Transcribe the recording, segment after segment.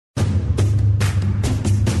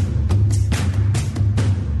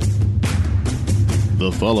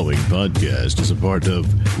The following podcast is a part of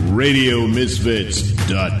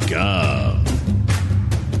RadioMisfits.com.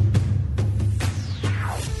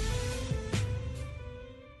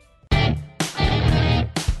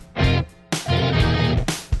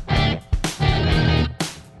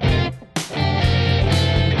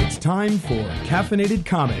 It's time for Caffeinated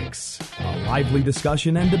Comics, a lively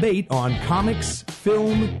discussion and debate on comics,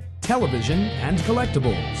 film, television, and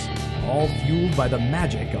collectibles, all fueled by the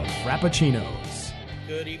magic of Frappuccinos.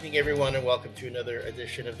 Good evening, everyone, and welcome to another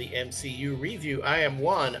edition of the MCU Review. I am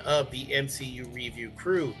one of the MCU Review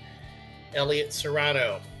crew, Elliot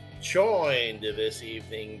Serrano, joined this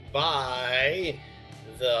evening by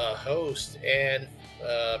the host and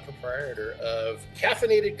proprietor of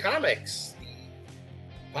Caffeinated Comics,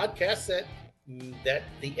 the podcast that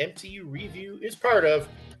the MCU Review is part of,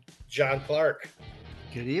 John Clark.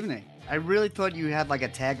 Good evening. I really thought you had like a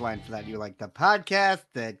tagline for that. You were like the podcast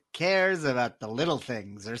that cares about the little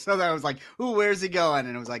things or something. I was like, ooh, where's he going?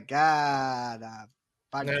 And it was like, God,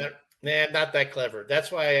 podcast. Nah, not that clever.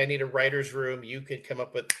 That's why I need a writer's room. You could come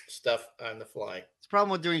up with stuff on the fly. It's a problem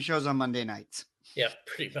with doing shows on Monday nights. Yeah,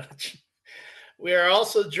 pretty much. We are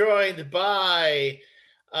also joined by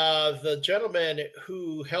the gentleman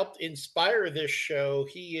who helped inspire this show.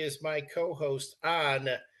 He is my co-host on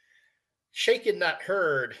Shaken Not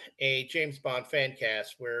Heard, a James Bond fan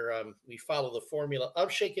cast where we follow the formula of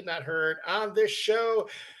Shaken Not Heard on this show.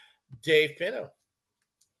 Dave Pino.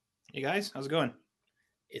 Hey guys, how's it going?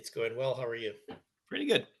 It's going well. How are you? Pretty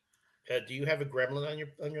good. Do you have a gremlin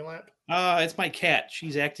on your lap? It's my cat.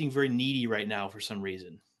 She's acting very needy right now for some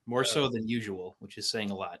reason, more so than usual, which is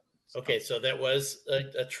saying a lot. Okay, so that was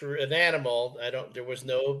an animal. There was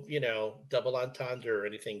no, double entendre or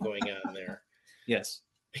anything going on there. Yes.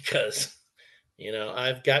 Because,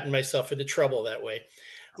 I've gotten myself into trouble that way.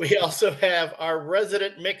 We also have our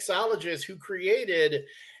resident mixologist who created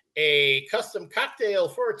a custom cocktail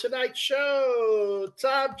for tonight's show,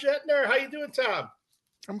 Tom Jetner. How you doing, Tom?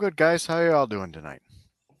 I'm good, guys. How are you all doing tonight?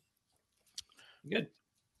 Good.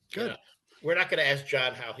 We're not going to ask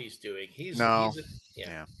John how he's doing. No.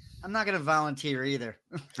 Yeah. I'm not going to volunteer either.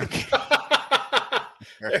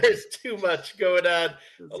 There's too much going on.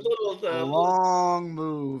 A long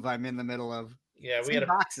move I'm in the middle of. Yeah, we had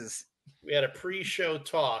boxes. We had a pre-show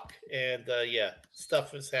talk, and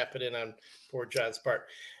stuff was happening on poor John's part.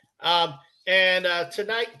 And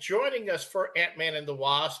tonight, joining us for Ant-Man and the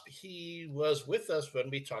Wasp, he was with us when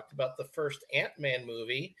we talked about the first Ant-Man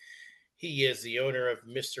movie. He is the owner of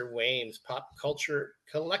Mr. Wayne's Pop Culture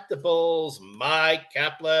Collectibles, Mike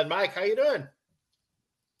Kaplan. Mike, how you doing?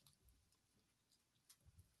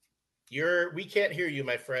 We can't hear you,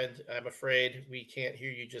 my friend. I'm afraid we can't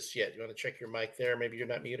hear you just yet. You want to check your mic there? Maybe you're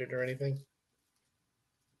not muted or anything?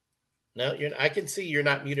 No, I can see you're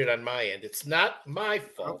not muted on my end. It's not my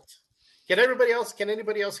fault. Can anybody else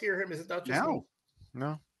hear him? Is it not just me?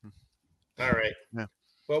 No. All right. No.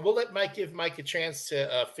 Well, we'll give Mike a chance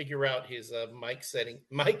to figure out his mic setting.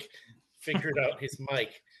 Mike figured out his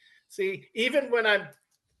mic. See, even when I'm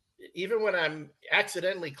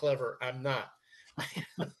accidentally clever, I'm not.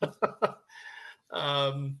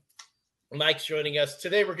 Mike's joining us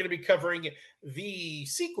today. We're going to be covering the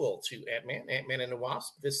sequel to Ant-Man and the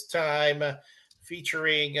Wasp. This time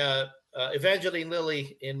featuring Evangeline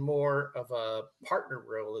Lilly in more of a partner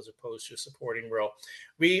role as opposed to a supporting role.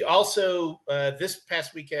 We also, this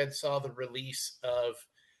past weekend, saw the release of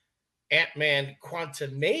Ant-Man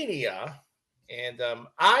Quantumania, and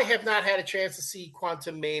I have not had a chance to see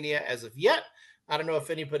Quantumania as of yet. I don't know if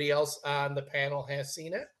anybody else on the panel has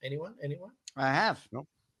seen it. Anyone? I have. Nope.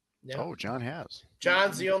 No? Oh, John has.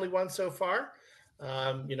 John's the only one so far.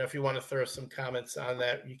 If you want to throw some comments on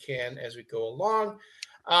that, you can as we go along.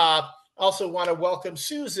 Also want to welcome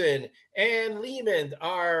Susan and Lehman,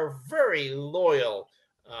 our very loyal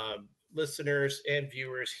listeners and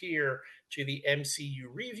viewers here to the MCU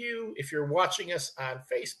Review. If you're watching us on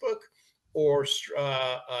Facebook or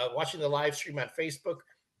watching the live stream on Facebook,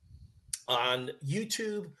 on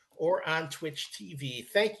YouTube, or on Twitch TV,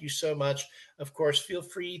 thank you so much. Of course, feel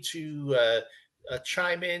free to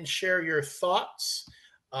chime in, share your thoughts.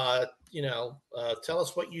 Tell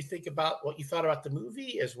us what you thought about the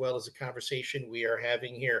movie, as well as the conversation we are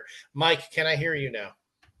having here. Mike, can I hear you now?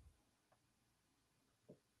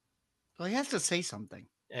 Well, he has to say something.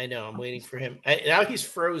 I know. I'm waiting for him. Now he's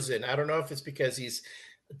frozen. I don't know if it's because he's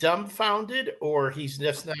dumbfounded or he's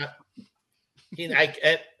just not.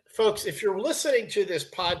 Folks, if you're listening to this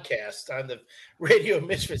podcast on the Radio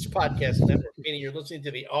Misfits Podcast Network, meaning you're listening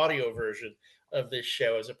to the audio version of this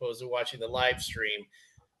show as opposed to watching the live stream,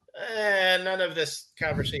 none of this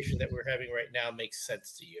conversation that we're having right now makes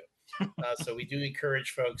sense to you. So we do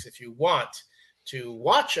encourage folks, if you want to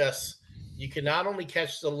watch us, you can not only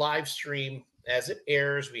catch the live stream as it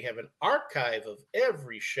airs, we have an archive of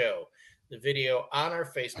every show, the video on our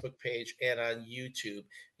Facebook page and on YouTube.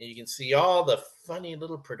 And you can see all the funny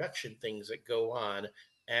little production things that go on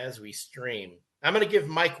as we stream. I'm going to give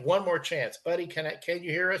Mike one more chance. Buddy, can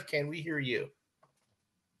you hear us? Can we hear you?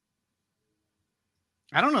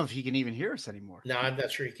 I don't know if he can even hear us anymore. No, I'm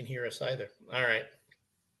not sure he can hear us either. All right.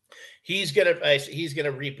 He's gonna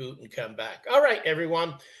reboot and come back. All right,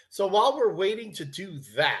 everyone. So while we're waiting to do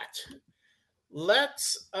that,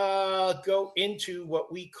 let's go into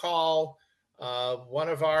what we call one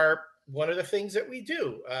of the things that we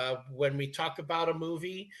do when we talk about a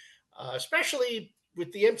movie, especially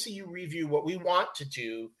with the MCU review. What we want to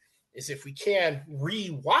do is, if we can,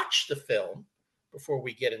 rewatch the film before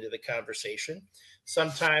we get into the conversation.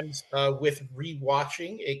 Sometimes with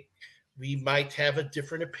rewatching, we might have a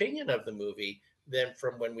different opinion of the movie than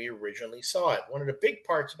from when we originally saw it. One of the big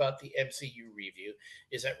parts about the MCU review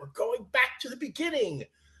is that we're going back to the beginning,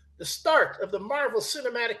 the start of the Marvel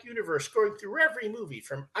Cinematic Universe, going through every movie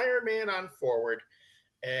from Iron Man on forward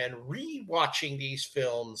and rewatching these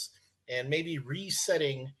films and maybe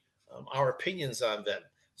resetting our opinions on them.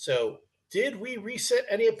 So did we reset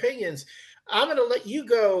any opinions? I'm going to let you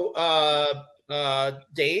go,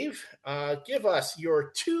 Dave. Give us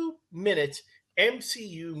your 2-minute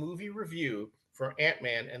MCU movie review for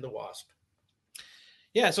Ant-Man and the Wasp.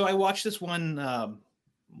 Yeah, so I watched this one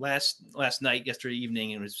last night, yesterday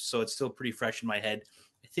evening, and so it's still pretty fresh in my head.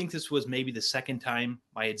 I think this was maybe the second time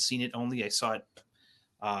I had seen it. Only I saw it,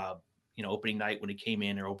 opening night when it came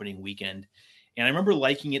in, or opening weekend, and I remember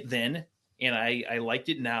liking it then, and I liked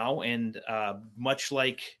it now, and much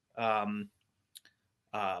like.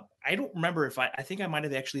 I don't remember if I think I might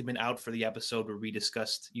have actually been out for the episode where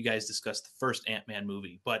you guys discussed the first Ant-Man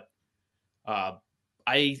movie, but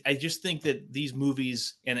I just think that these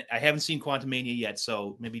movies, and I haven't seen Quantumania yet,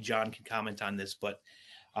 so maybe John can comment on this, but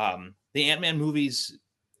the Ant-Man movies,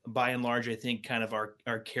 by and large, I think kind of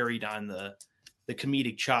are carried on the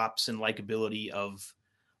comedic chops and likability of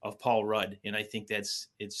Paul Rudd. And I think it's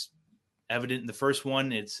evident in the first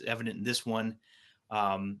one. It's evident in this one.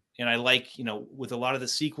 And I like, with a lot of the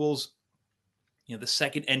sequels, the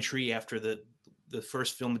second entry after the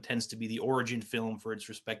first film, it tends to be the origin film for its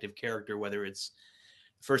respective character, whether it's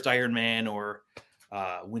first Iron Man or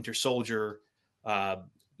Winter Soldier.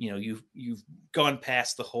 You've gone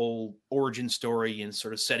past the whole origin story and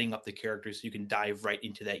sort of setting up the characters so you can dive right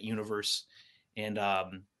into that universe and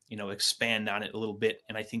expand on it a little bit.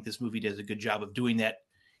 And I think this movie does a good job of doing that.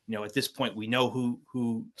 At this point, we know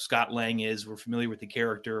who Scott Lang is. We're familiar with the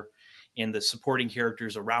character and the supporting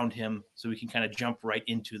characters around him, so we can kind of jump right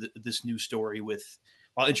into this new story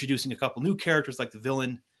while introducing a couple new characters like the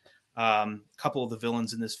villain. A couple of the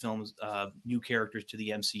villains in this film, new characters to the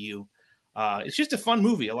MCU. It's just a fun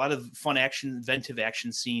movie. A lot of fun action, inventive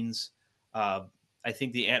action scenes. I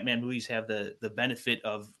think the Ant-Man movies have the benefit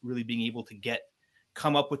of really being able to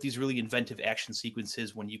come up with these really inventive action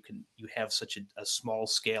sequences when you have such a small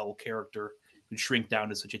scale character who shrink down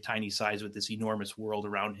to such a tiny size with this enormous world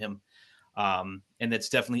around him. And that's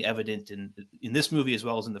definitely evident in this movie as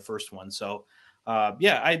well as in the first one. So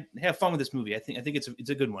I have fun with this movie. I think it's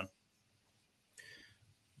a good one.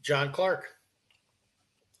 John Clark.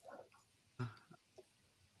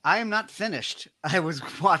 I am not finished. I was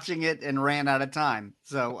watching it and ran out of time.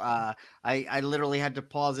 So I literally had to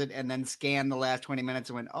pause it and then scan the last 20 minutes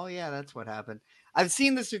and went, oh yeah, that's what happened. I've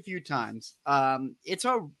seen this a few times. It's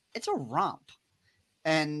a romp.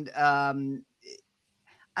 And I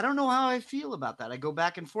don't know how I feel about that. I go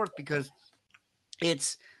back and forth because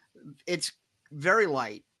it's very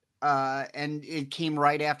light. And it came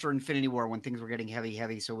right after Infinity War when things were getting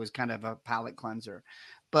heavy. So it was kind of a palate cleanser,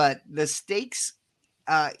 but the stakes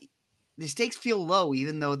feel low,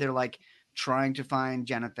 even though they're like trying to find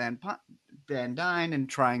Jonathan Van Dyne and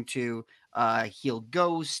trying to heal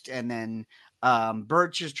Ghost. And then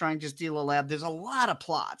Birch is trying to steal a lab. There's a lot of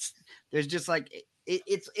plots. There's just like,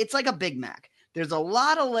 it's like a Big Mac. There's a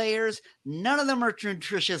lot of layers. None of them are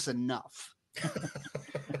nutritious enough.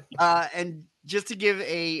 And just to give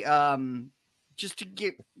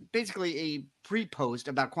basically a pre-post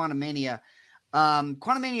about Quantumania.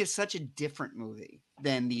 Quantumania is such a different movie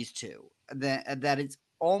than these two that it's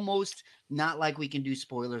almost not like we can do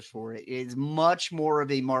spoilers for it. It is much more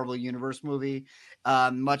of a Marvel Universe movie,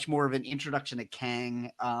 much more of an introduction to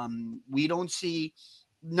Kang. We don't see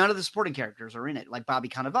none of the supporting characters are in it. Like Bobby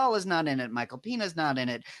Cannavale is not in it. Michael Pena is not in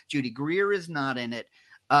it. Judy Greer is not in it.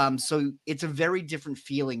 So it's a very different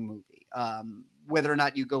feeling movie. Whether or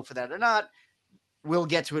not you go for that or not, we'll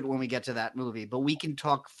get to it when we get to that movie. But we can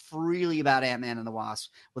talk freely about Ant-Man and the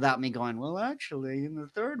Wasp without me going, well, actually, in the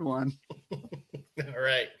third one. All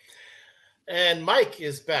right. And Mike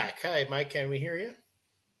is back. Hi, Mike. Can we hear you?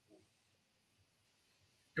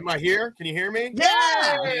 Am I here? Can you hear me?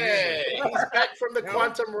 Yeah! Hey, he's back from the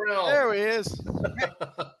quantum realm. There he is.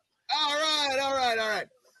 All right.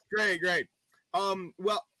 Great.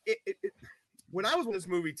 Well, when I was in this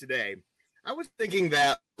movie today, I was thinking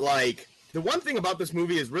that, like, the one thing about this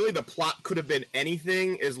movie is really the plot could have been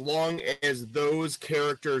anything as long as those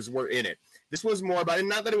characters were in it. This was more about, and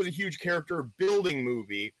not that it was a huge character building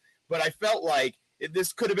movie, but I felt like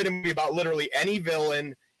this could have been a movie about literally any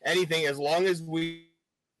villain, anything, as long as we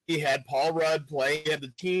had Paul Rudd playing, had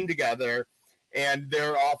the team together, and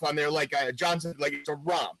they're off on their, like John said, like, it's a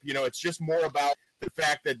romp. You know, it's just more about the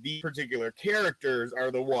fact that these particular characters are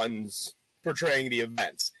the ones portraying the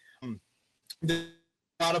events. There's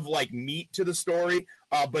a lot of, like, meat to the story,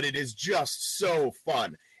 but it is just so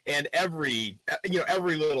fun. And every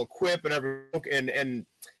little quip and every joke and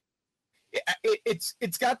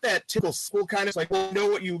it's got that typical school kind of, like, well, we know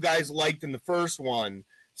what you guys liked in the first one,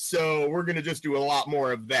 so we're going to just do a lot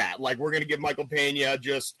more of that. Like, we're going to give Michael Pena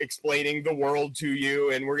just explaining the world to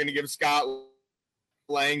you, and we're going to give Scott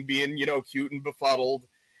Lang being, cute and befuddled.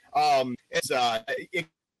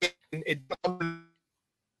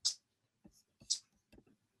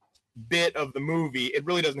 Bit of the movie, it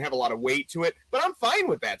really doesn't have a lot of weight to it, but I'm fine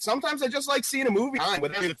with that. Sometimes I just like seeing a movie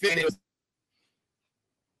with everything.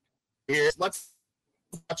 Here, let's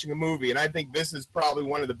watching a movie, and I think this is probably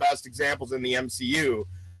one of the best examples in the MCU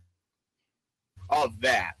of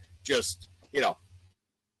that. Just,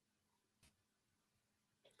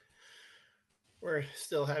 We're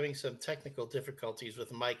still having some technical difficulties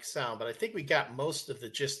with Mike's sound, but I think we got most of the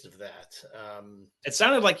gist of that. It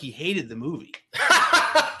sounded like he hated the movie.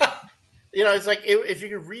 It's like if you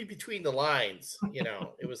could read between the lines,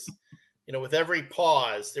 it was, with every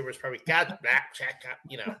pause, there was probably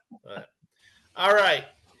all right.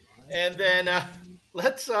 And then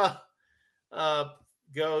let's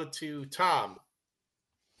go to Tom.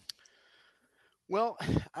 Well,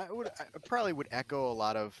 I probably would echo a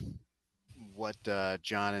lot of what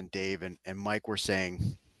John and Dave and Mike were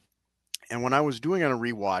saying. And when I was doing on a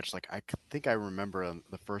rewatch, like, I think I remember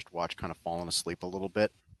the first watch kind of falling asleep a little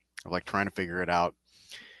bit, of, like, trying to figure it out.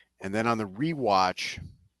 And then on the rewatch,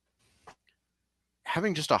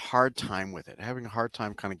 having just a hard time with it, having a hard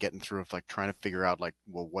time kind of getting through of, like, trying to figure out, like,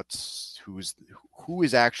 well, who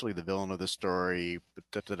is actually the villain of the story,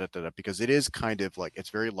 because it is kind of like, it's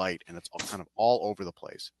very light and it's all kind of all over the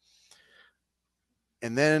place.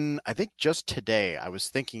 And then I think just today I was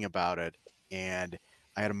thinking about it, and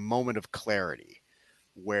I had a moment of clarity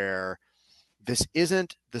where this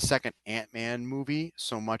isn't the second Ant-Man movie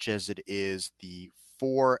so much as it is the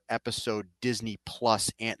 4-episode Disney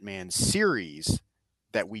Plus Ant-Man series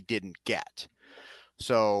that we didn't get.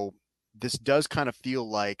 So this does kind of feel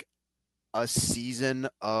like a season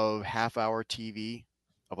of half-hour TV,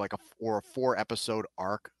 of like a 4-episode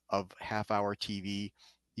arc of half-hour TV.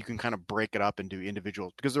 You can kind of break it up into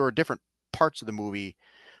individual, because there were different parts of the movie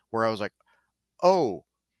where I was like, oh,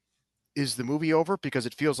 is the movie over? Because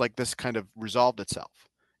it feels like this kind of resolved itself.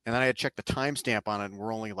 And then I had checked the timestamp on it, and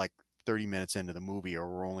we're only like 30 minutes into the movie, or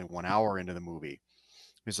we're only 1 hour into the movie.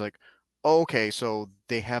 It's like, okay, so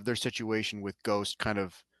they have their situation with Ghost kind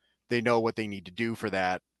of, they know what they need to do for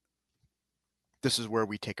that. This is where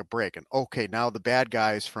we take a break. And okay, now the bad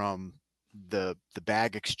guys from the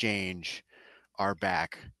bag exchange are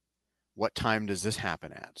back. What time does this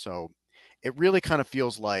happen at? So it really kind of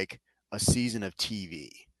feels like a season of TV.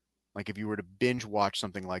 Like if you were to binge watch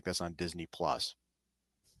something like this on Disney Plus.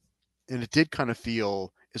 And it did kind of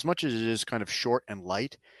feel, as much as it is kind of short and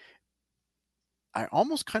light, I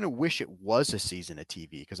almost kind of wish it was a season of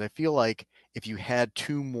TV, because I feel like if you had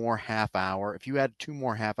two more half-hour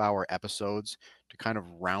episodes to kind of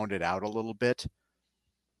round it out a little bit,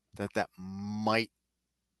 that might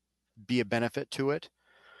be a benefit to it.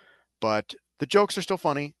 But the jokes are still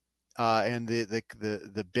funny, and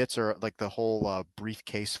the bits are like the whole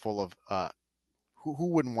briefcase full of who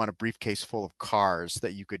wouldn't want a briefcase full of cars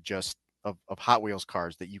that you could just of Hot Wheels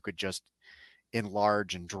cars that you could just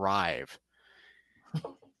enlarge and drive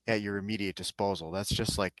at your immediate disposal. That's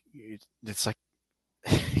just like, it's like,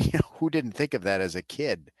 who didn't think of that as a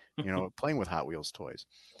kid, playing with Hot Wheels toys.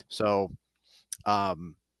 So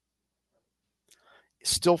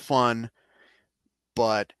still fun,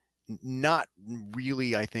 but not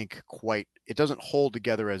really, I think, quite, it doesn't hold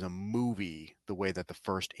together as a movie the way that the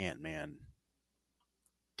first Ant-Man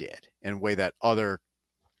did, in a way that other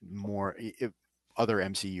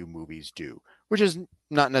MCU movies do, which is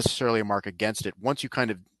not necessarily a mark against it. Once you kind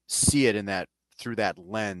of see it in that through that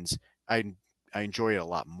lens, I enjoy it a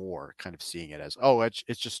lot more, kind of seeing it as, oh, it's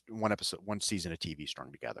just one episode, one season of TV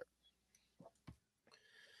strung together.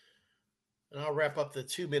 And I'll wrap up the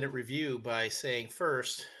 2-minute review by saying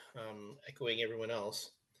first, echoing everyone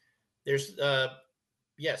else, there's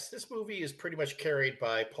yes, this movie is pretty much carried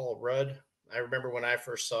by Paul Rudd. I remember when I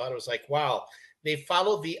first saw it, I was like, wow, they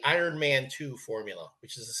followed the Iron Man 2 formula,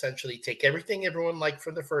 which is essentially take everything everyone liked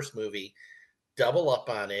from the first movie, double up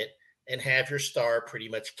on it, and have your star pretty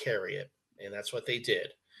much carry it. And that's what they did.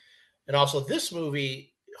 And also, this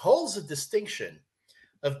movie holds a distinction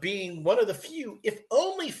of being one of the few, if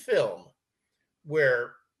only, film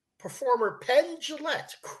where performer Penn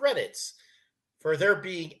Jillette credits for there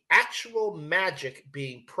being actual magic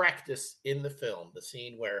being practiced in the film. The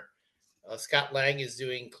scene where Scott Lang is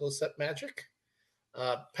doing close-up magic.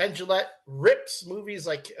 Penn Jillette rips movies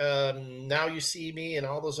like Now You See Me and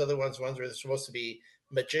all those other ones where there's supposed to be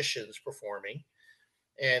magicians performing,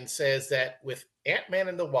 and says that with Ant-Man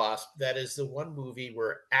and the Wasp, that is the one movie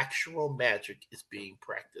where actual magic is being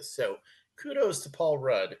practiced. So kudos to Paul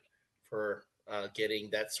Rudd for getting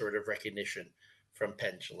that sort of recognition from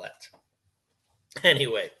Penn Jillette.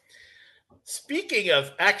 Anyway, speaking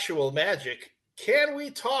of actual magic, can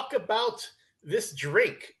we talk about this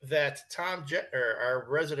drink that Tom Jettner, our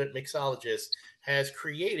resident mixologist, has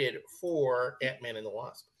created for Ant-Man and the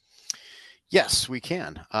Wasp? Yes, we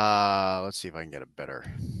can. Let's see if I can get it better.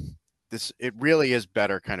 It really is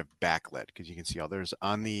better kind of backlit, because you can see there's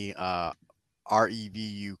on the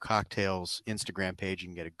REVU Cocktails Instagram page. You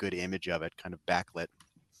can get a good image of it, kind of backlit.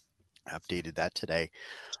 I updated that today.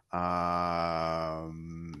 Yeah,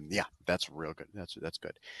 that's real good. That's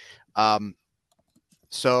good.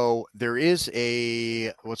 So there is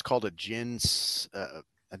what's called a gin.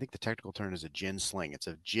 I think the technical term is a gin sling. It's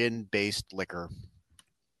a gin-based liquor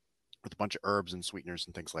with a bunch of herbs and sweeteners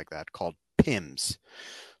and things like that, called Pimm's.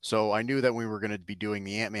 So I knew that we were going to be doing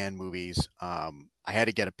the Ant-Man movies. I had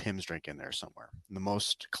to get a Pimm's drink in there somewhere. And the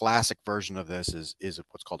most classic version of this is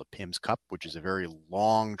what's called a Pimm's Cup, which is a very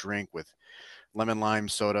long drink with lemon lime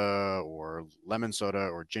soda or lemon soda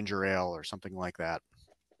or ginger ale or something like that.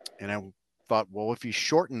 And I thought, well, if you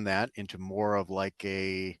shorten that into more of like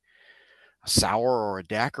a sour or a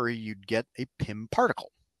daiquiri, you'd get a Pimm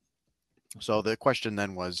particle. So the question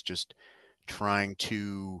then was just trying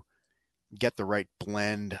to get the right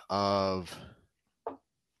blend of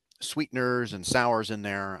sweeteners and sours in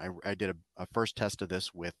there. I did a first test of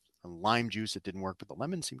this with lime juice. It didn't work, but the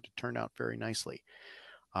lemon seemed to turn out very nicely.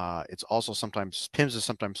 It's also Pimm's is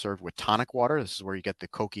sometimes served with tonic water. This is where you get the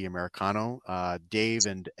Coca Americano. Dave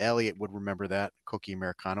and Elliot would remember that Coca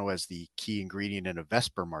Americano as the key ingredient in a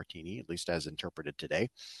Vesper martini, at least as interpreted today.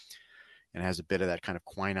 And it has a bit of that kind of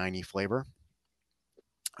quinine-y flavor.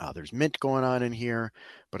 There's mint going on in here,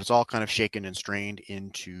 but it's all kind of shaken and strained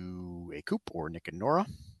into a coupe or Nick and Nora,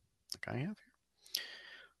 like I have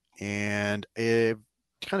here. And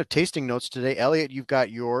kind of tasting notes today. Elliot, you've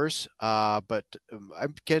got yours, but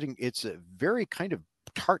I'm getting it's a very kind of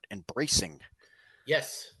tart and bracing.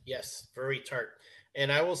 Yes, very tart.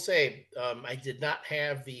 And I will say, I did not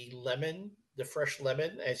have the fresh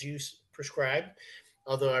lemon as you prescribed.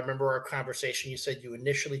 Although I remember our conversation, you said you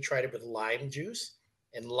initially tried it with lime juice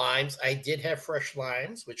and limes. I did have fresh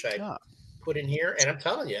limes, which I put in here, and I'm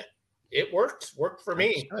telling you, it worked for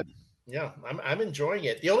me. Good. Yeah, I'm enjoying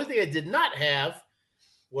it. The only thing I did not have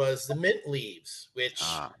was the mint leaves, which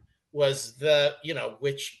was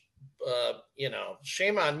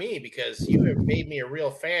shame on me, because you have made me a real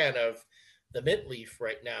fan of the mint leaf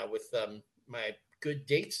right now with my Good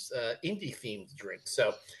Dates indie themed drink.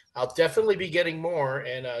 So I'll definitely be getting more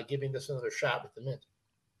and giving this another shot with the mint.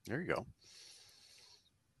 There you go.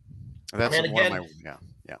 That's and again,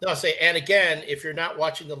 No, and again, if you're not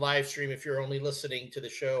watching the live stream, if you're only listening to the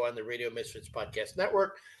show on the Radio Misfits Podcast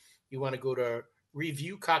Network, you want to go to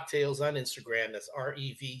Review Cocktails on Instagram. That's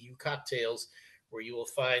REVU Cocktails, where you will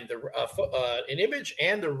find an image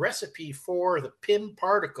and the recipe for the Pimm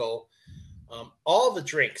particle. All the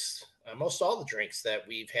drinks, most all the drinks that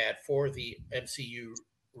we've had for the MCU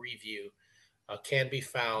review can be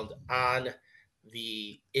found on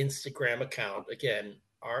the Instagram account. Again,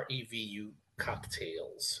 REVU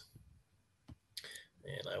Cocktails.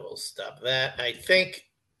 And I will stop that. I think,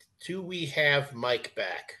 do we have Mike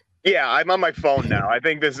back? Yeah, I'm on my phone now. I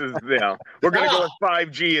think this is, we're going to go with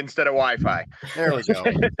 5G instead of Wi-Fi. There we go.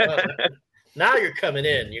 Now you're coming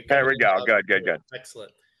in. There we go. Good.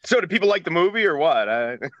 Excellent. So do people like the movie or what?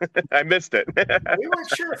 I missed it. We weren't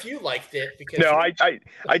sure if you liked it because No,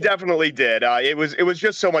 I definitely did. It was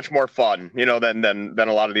just so much more fun, than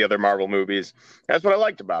a lot of the other Marvel movies. That's what I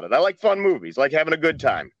liked about it. I like fun movies, like having a good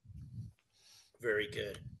time. Very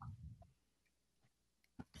good.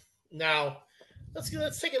 Now, let's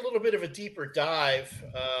take a little bit of a deeper dive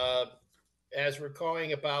as we're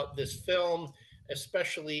going about this film,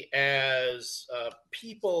 especially as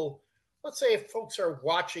people. Let's say if folks are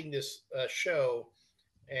watching this show,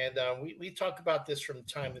 and we talk about this from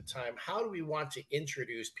time to time. How do we want to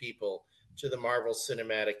introduce people to the Marvel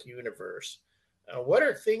Cinematic Universe? What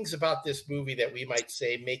are things about this movie that we might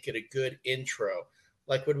say make it a good intro?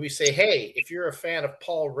 Like, would we say, hey, if you're a fan of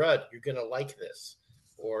Paul Rudd, you're going to like this?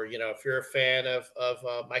 Or, if you're a fan of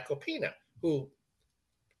Michael Pena, who,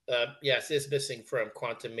 yes, is missing from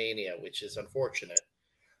Quantumania, which is unfortunate.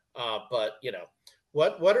 But,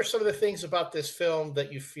 what are some of the things about this film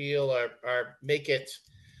that you feel are make it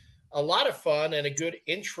a lot of fun and a good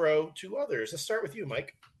intro to others? Let's start with you,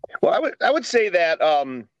 Mike. Well, I would say that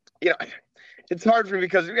it's hard for me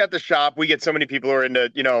because we at the shop we get so many people who are into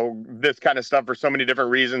this kind of stuff for so many different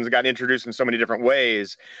reasons, got introduced in so many different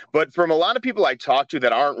ways. But from a lot of people I talk to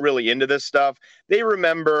that aren't really into this stuff, they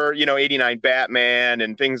remember '89 Batman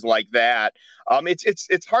and things like that.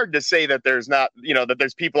 It's hard to say that there's not that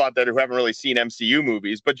there's people out there who haven't really seen MCU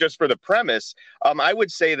movies, but just for the premise, I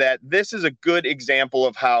would say that this is a good example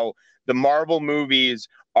of how the Marvel movies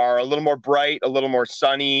are a little more bright, a little more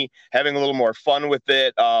sunny, having a little more fun with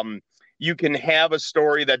it. You can have a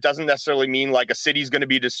story that doesn't necessarily mean like a city's going to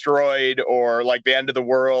be destroyed or like the end of the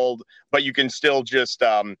world, but you can still just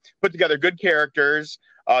put together good characters,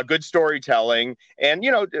 good storytelling, and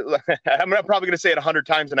I'm probably going to say it 100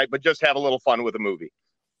 times tonight, but just have a little fun with a movie.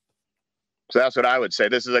 So that's what I would say.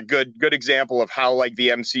 This is a good example of how like the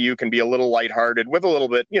MCU can be a little lighthearted with a little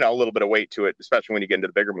bit of weight to it, especially when you get into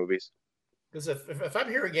the bigger movies. Because if I'm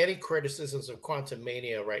hearing any criticisms of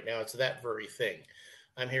Quantumania right now, it's that very thing.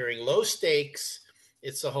 I'm hearing low stakes.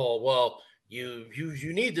 It's the whole, well, you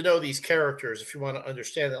need to know these characters if you want to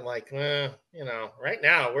understand it. Like, right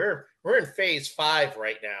now we're in phase 5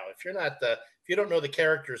 right now. If you don't know the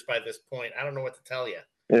characters by this point, I don't know what to tell you.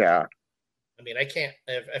 Yeah. I mean, I can't.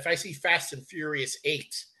 If I see Fast and Furious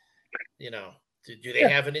 8, do they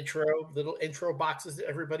have an little intro boxes to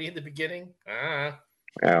everybody in the beginning? Yeah.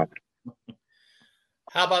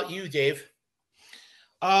 How about you, Dave?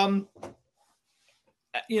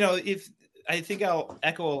 If I think I'll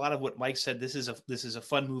echo a lot of what Mike said. This is a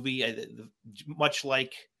fun movie, much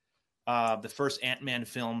like the first Ant-Man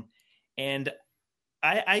film, and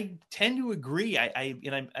I tend to agree.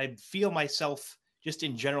 I feel myself just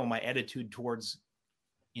in general, my attitude towards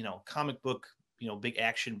comic book, big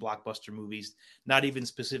action blockbuster movies, not even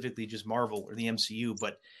specifically just Marvel or the MCU,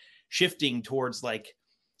 but shifting towards like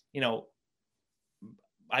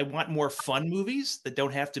I want more fun movies that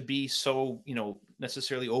don't have to be so,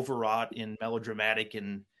 necessarily overwrought and melodramatic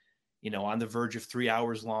and, on the verge of 3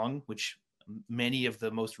 hours long, which many of the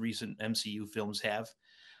most recent MCU films have.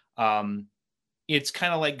 It's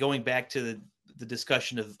kind of like going back to the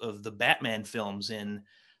discussion of the Batman films. And,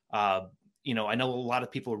 I know a lot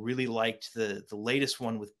of people really liked the latest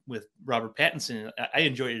one with Robert Pattinson. I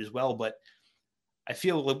enjoyed it as well, but I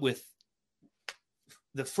feel with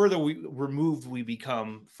the further removed we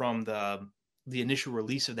become from the initial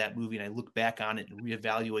release of that movie, and I look back on it and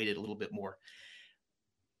reevaluate it a little bit more,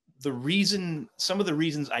 some of the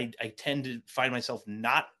reasons I tend to find myself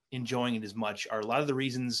not enjoying it as much are a lot of the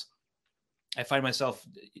reasons I find myself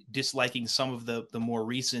disliking some of the more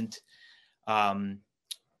recent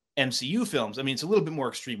MCU films. I mean, it's a little bit more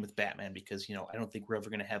extreme with Batman because, I don't think we're ever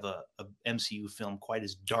going to have a MCU film quite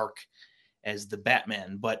as dark as the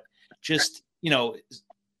Batman, but just,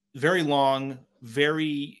 very long,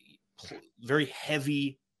 very, very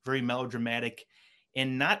heavy, very melodramatic,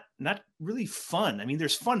 and not really fun. I mean,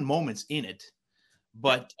 there's fun moments in it,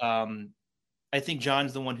 but I think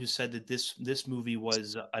John's the one who said that this movie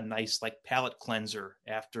was a nice like palate cleanser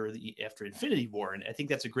after Infinity War, and I think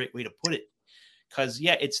that's a great way to put it. Because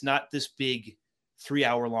it's not this big 3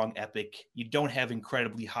 hour long epic. You don't have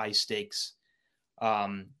incredibly high stakes.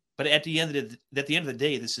 But at the end of the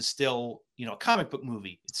day, this is still, a comic book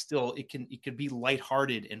movie. It's still, it could be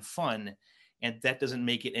lighthearted and fun. And that doesn't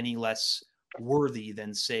make it any less worthy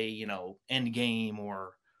than say, Endgame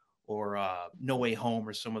or No Way Home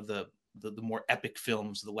or some of the more epic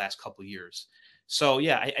films of the last couple of years. So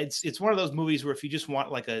yeah, it's one of those movies where if you just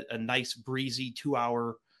want like a nice breezy 2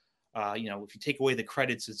 hour, if you take away the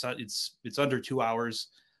credits, it's under 2 hours,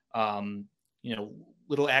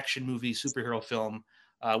 little action movie, superhero film.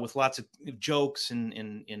 with lots of jokes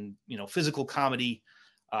and physical comedy,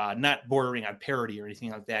 not bordering on parody or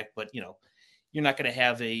anything like that. But you're not going to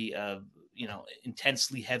have a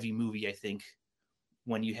intensely heavy movie, I think,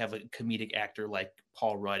 when you have a comedic actor like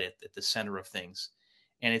Paul Rudd at the center of things.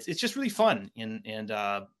 And it's just really fun. And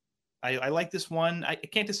I like this one. I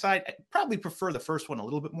can't decide. I probably prefer the first one a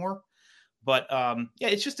little bit more. But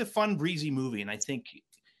it's just a fun, breezy movie. And I think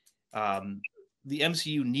the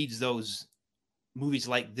MCU needs those movies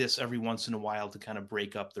like this every once in a while to kind of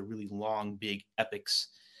break up the really long, big epics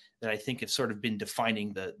that I think have sort of been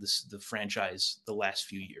defining the franchise the last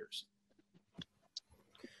few years.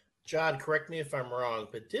 John, correct me if I'm wrong,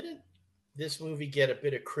 but didn't this movie get a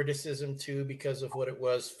bit of criticism too because of what it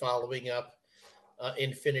was following up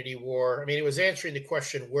Infinity War? I mean, it was answering the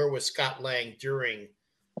question, where was Scott Lang during,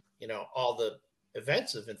 all the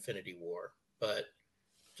events of Infinity War? But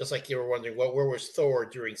just like you were wondering, where was Thor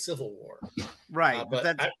during Civil War? Right.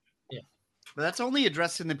 But that's only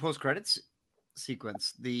addressed in the post-credits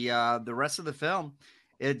sequence. The rest of the film,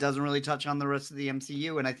 it doesn't really touch on the rest of the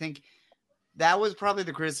MCU. And I think that was probably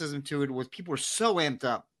the criticism to it, was people were so amped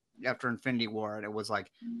up after Infinity War, and it was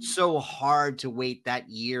like so hard to wait that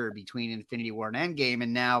year between Infinity War and Endgame.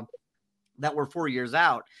 And now that we're 4 years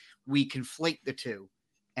out, we conflate the two,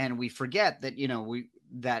 and we forget that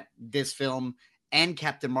that this film and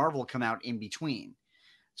Captain Marvel come out in between.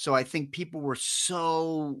 So I think people were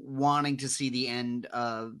so wanting to see the end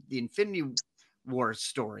of the Infinity War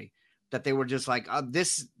story that they were just like,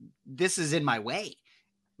 this is in my way.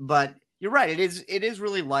 But you're right. It is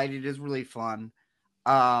really light. It is really fun.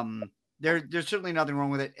 There's certainly nothing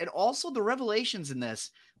wrong with it. And also the revelations in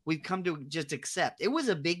this, we've come to just accept. It was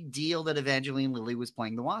a big deal that Evangeline Lilly was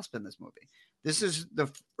playing the Wasp in this movie. This is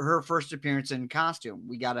her first appearance in costume.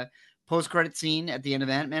 We got a post-credit scene at the end of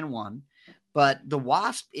Ant-Man 1, but the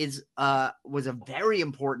Wasp was a very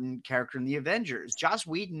important character in the Avengers. Joss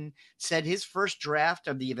Whedon said his first draft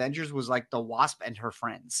of the Avengers was like the Wasp and her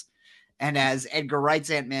friends. And as Edgar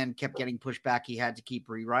Wright's Ant-Man kept getting pushed back, he had to keep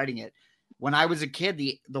rewriting it. When I was a kid,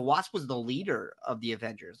 the Wasp was the leader of the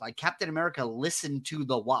Avengers. Like Captain America listened to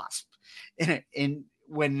the Wasp in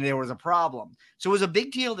when there was a problem. So it was a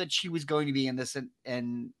big deal that she was going to be in this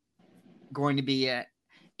and going to be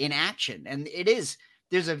in action. And it is.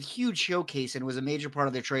 There's a huge showcase, and it was a major part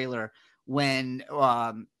of the trailer when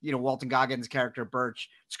Walton Goggins' character Birch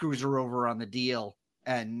screws her over on the deal,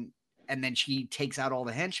 and then she takes out all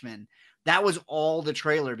the henchmen. That was all the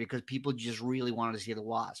trailer because people just really wanted to see the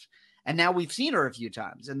Wasp. And now we've seen her a few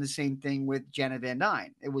times. And the same thing with Janet Van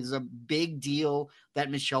Dyne. It was a big deal that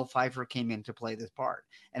Michelle Pfeiffer came in to play this part.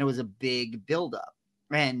 And it was a big buildup.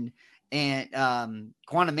 And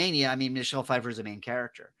Quantumania, I mean, Michelle Pfeiffer is the main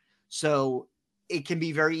character. So it can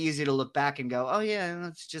be very easy to look back and go, oh, yeah,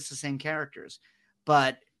 it's just the same characters.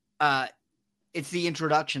 But it's the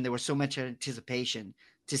introduction. There was so much anticipation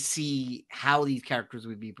to see how these characters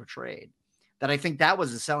would be portrayed that I think that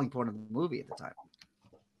was the selling point of the movie at the time.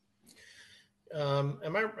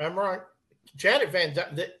 I'm wrong? Janet Van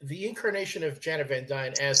Dyne, the incarnation of Janet Van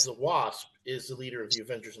Dyne as the Wasp is the leader of the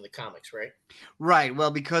Avengers in the comics, right? Right.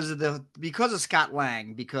 Well, because of Scott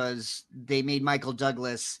Lang, because they made Michael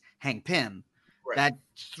Douglas Hank Pym, right. That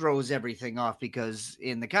throws everything off because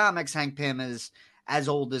in the comics, Hank Pym is as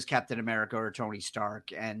old as Captain America or Tony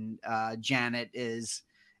Stark, and Janet is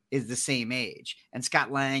the same age, and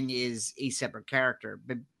Scott Lang is a separate character.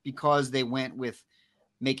 But because they went with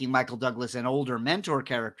making Michael Douglas an older mentor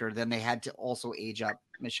character, then they had to also age up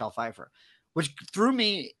Michelle Pfeiffer, which threw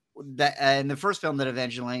me that in the first film that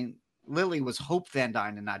Evangeline Lilly was Hope Van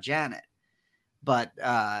Dyne and not Janet. But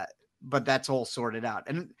that's all sorted out.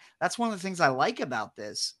 And that's one of the things I like about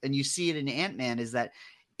this. And you see it in Ant-Man is that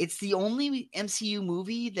it's the only MCU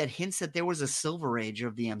movie that hints that there was a silver age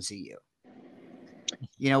of the MCU.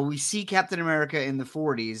 We see Captain America in the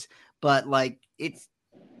 40s, but like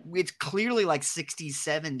it's clearly like 60s,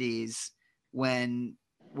 70s when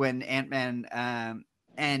Ant-Man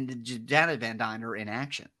and Janet Van Dyne are in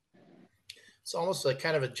action. It's almost like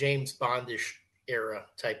kind of a James Bondish era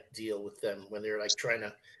type deal with them when they're like trying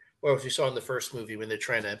to, well, as you saw in the first movie, when they're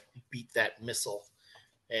trying to beat that missile.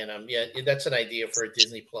 And that's an idea for a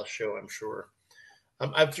Disney Plus show, I'm sure.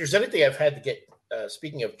 If there's anything I've had to get,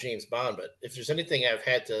 speaking of James Bond, but if there's anything I've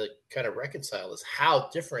had to kind of reconcile is how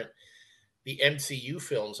different the MCU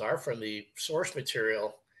films are from the source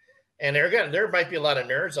material. And there might be a lot of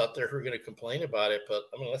nerds out there who are going to complain about it, but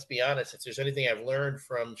I mean, let's be honest. If there's anything I've learned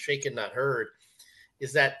from Shaken Not Heard,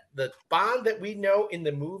 is that the Bond that we know in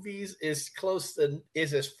the movies is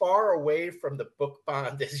as far away from the book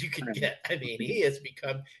Bond as you can get. I mean, he has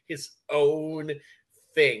become his own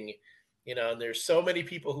thing. And there's so many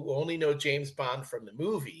people who only know James Bond from the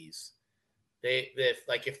movies.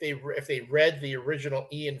 If they read the original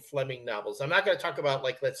Ian Fleming novels, I'm not going to talk about,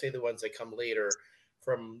 like, let's say the ones that come later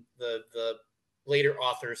from the later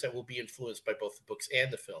authors that will be influenced by both the books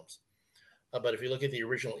and the films. But if you look at the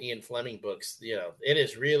original Ian Fleming books, it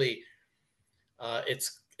is really,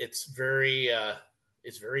 it's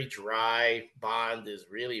very dry. Bond is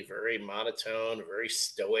really very monotone, very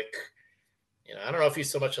stoic. I don't know if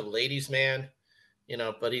he's so much a ladies' man,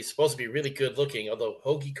 but he's supposed to be really good looking. Although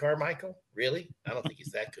Hoagie Carmichael, really, I don't think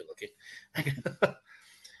he's that good looking.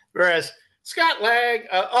 Whereas Scott Lang,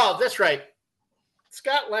 that's right,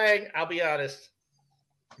 Scott Lang. I'll be honest,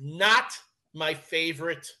 not my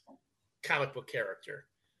favorite comic book character.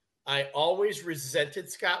 I always resented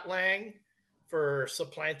Scott Lang for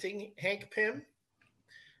supplanting Hank Pym.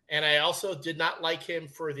 And I also did not like him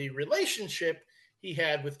for the relationship he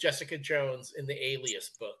had with Jessica Jones in the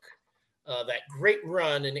Alias book. That great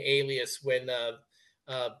run in Alias when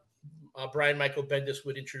Brian Michael Bendis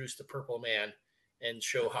would introduce the Purple Man and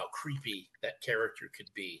show how creepy that character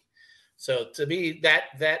could be. So to me,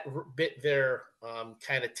 that bit there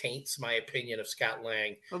kind of taints my opinion of Scott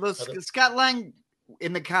Lang. Although Scott Lang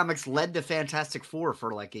in the comics led the Fantastic Four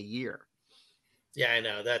for like a year. Yeah, I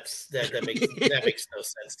know. That makes no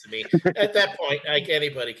sense to me. At that point, like,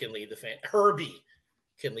 anybody can lead Herbie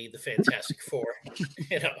can lead the Fantastic Four.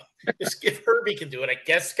 If Herbie can do it, I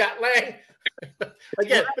guess Scott Lang.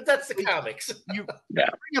 Again, but that's the comics. You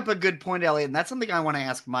bring up a good point, Elliot, and that's something I want to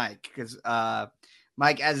ask Mike, because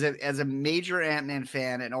Mike, as a major Ant-Man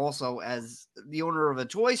fan and also as the owner of a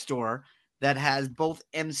toy store that has both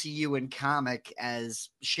MCU and comic as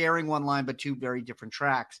sharing one line but two very different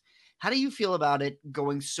tracks, how do you feel about it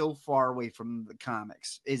going so far away from the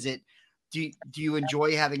comics? Is it, do you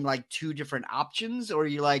enjoy having like two different options, or are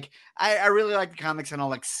you like, I really like the comics and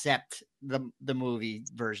I'll accept the movie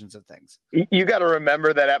versions of things? You got to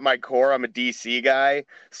remember that at my core, I'm a DC guy.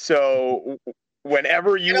 So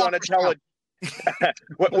whenever you want to tell it,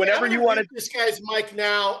 whenever you want to, this guy's mic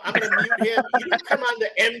now, I'm going to mute him. You can come on the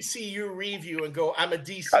MCU review and go, I'm a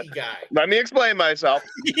DC guy. Let me explain myself.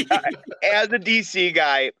 As a DC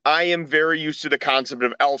guy, I am very used to the concept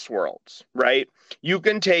of Elseworlds, right? You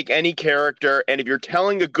can take any character, and if you're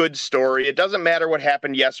telling a good story, it doesn't matter what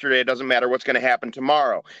happened yesterday. It doesn't matter what's going to happen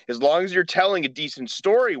tomorrow. As long as you're telling a decent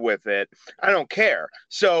story with it, I don't care.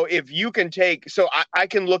 So if you can I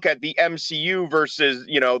can look at the MCU versus,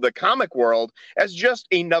 the comic world as just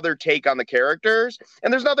another take on the characters,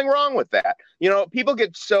 and there's nothing wrong with that. People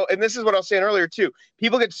get so, and this is what I was saying earlier too,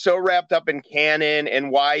 people get so wrapped up in canon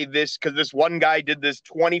and why because this one guy did this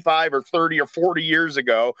 25 or 30 or 40 years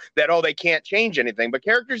ago that, they can't change anything. But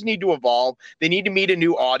characters need to evolve. They need to meet a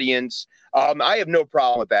new audience. I have no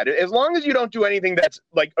problem with that, as long as you don't do anything that's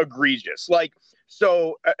like egregious.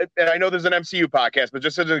 So, and I know there's an MCU podcast, but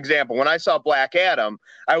just as an example, when I saw Black Adam,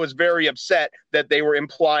 I was very upset that they were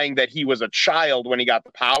implying that he was a child when he got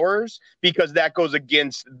the powers, because that goes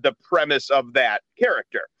against the premise of that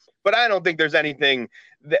character. But I don't think there's anything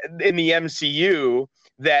in the MCU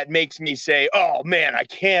that makes me say, oh man, I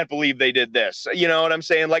can't believe they did this. You know what I'm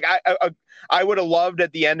saying? Like I would have loved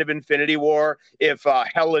at the end of Infinity War if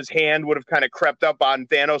Hela's hand would have kind of crept up on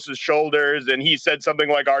Thanos' shoulders and he said something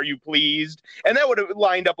like, "Are you pleased?" And that would have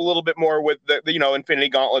lined up a little bit more with the Infinity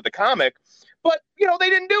Gauntlet, the comic. But, they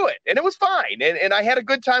didn't do it, and it was fine. And I had a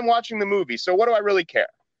good time watching the movie. So what do I really care?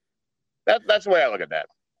 That's the way I look at that.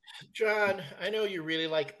 John, I know you really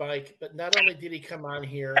like Mike, but not only did he come on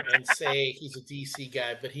here and say he's a DC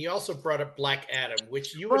guy, but he also brought up Black Adam,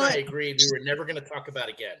 which you and I agreed we were never going to talk about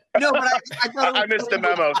again. No, but I thought I missed the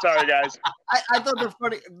memo. Sorry, guys. I thought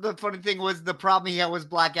the funny thing was the problem he had with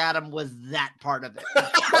Black Adam was that part of it.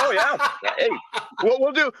 Oh yeah. Hey,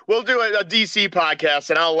 we'll do a DC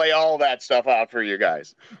podcast, and I'll lay all that stuff out for you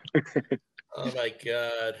guys. Oh my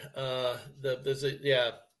God.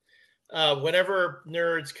 Whenever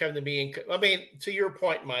nerds come to me, to your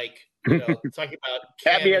point, Mike, talking about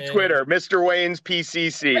at me at Twitter, Mr. Wayne's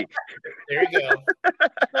PCC. There you go.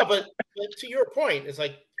 No, but to your point, it's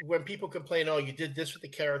like when people complain, "Oh, you did this with the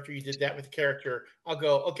character, you did that with the character." I'll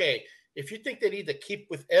go, okay, if you think they need to keep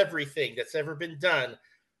with everything that's ever been done,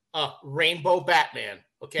 Rainbow Batman,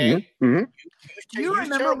 okay? Mm-hmm. Do you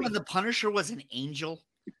remember when the Punisher was an angel?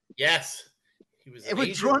 Yes. It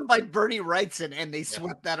was drawn by Bernie Wrightson, and they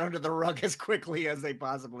swept that under the rug as quickly as they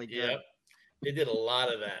possibly could. Yeah, they did a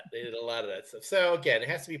lot of that. Stuff. So again, it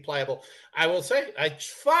has to be pliable. I will say, I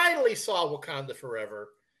finally saw Wakanda Forever,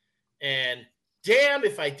 and damn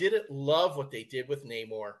if I didn't love what they did with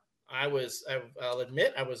Namor. I'll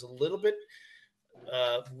admit, I was a little bit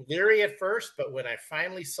leery at first, but when I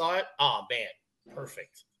finally saw it, oh man,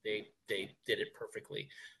 perfect. They did it perfectly.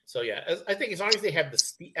 So yeah, I think as long as they have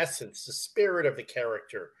the essence, the spirit of the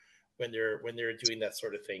character when they're doing that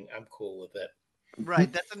sort of thing, I'm cool with it.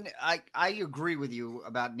 Right. I agree with you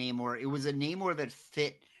about Namor. It was a Namor that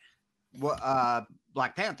fit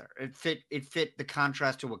Black Panther. It fit the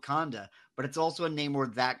contrast to Wakanda, but it's also a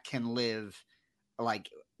Namor that can live like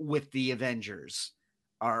with the Avengers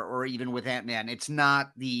or even with Ant-Man. It's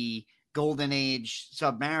not the Golden Age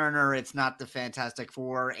Submariner. It's not the Fantastic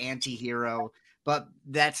Four anti-hero, but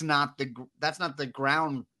that's not the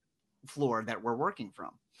ground floor that we're working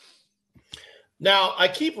from. Now, I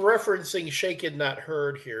keep referencing Shaken Not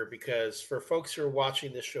Heard here because for folks who are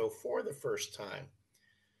watching this show for the first time,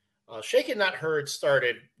 Shaken Not Heard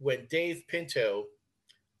started when Dave Pinto,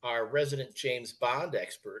 our resident James Bond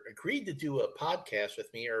expert, agreed to do a podcast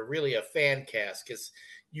with me, or really a fan cast, because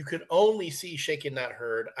you can only see Shaken Not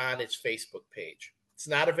Heard on its Facebook page. It's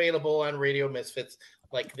not available on Radio Misfits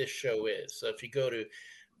like this show is. So if you go to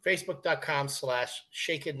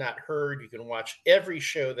Facebook.com/Shaken Not Heard, you can watch every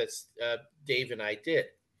show that's Dave and I did.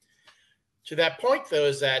 To that point, though,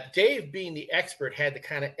 is that Dave, being the expert, had to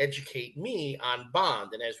kind of educate me on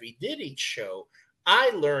Bond. And as we did each show, I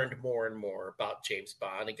learned more and more about James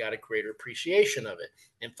Bond and got a greater appreciation of it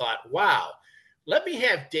and thought, wow, let me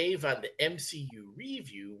have Dave on the MCU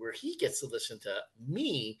review where he gets to listen to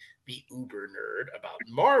me, the uber nerd, about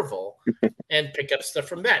Marvel and pick up stuff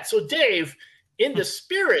from that. So, Dave, in the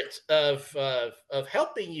spirit of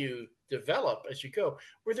helping you develop as you go,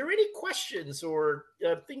 were there any questions or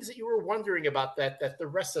things that you were wondering about that the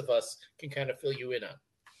rest of us can kind of fill you in on?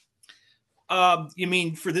 You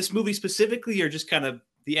mean for this movie specifically, or just kind of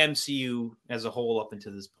the MCU as a whole up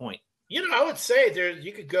until this point? You know, I would say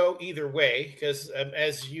you could go either way because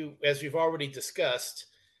as we've already discussed,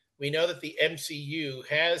 we know that the MCU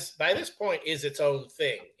has, by this point, is its own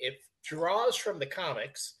thing. It draws from the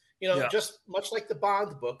comics. Just much like the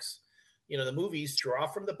Bond books, the movies draw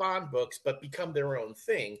from the Bond books, but become their own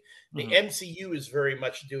thing. The MCU is very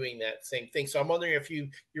much doing that same thing. So I'm wondering if you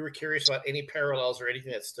were curious about any parallels or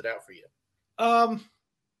anything that stood out for you. I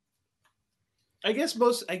guess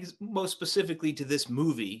most specifically to this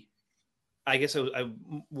movie, I guess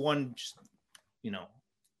one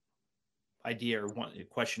idea or one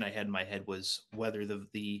question I had in my head was whether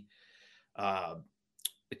the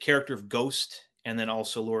character of Ghost and then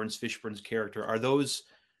also Lawrence Fishburne's character, are those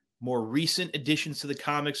more recent additions to the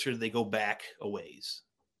comics, or do they go back a ways?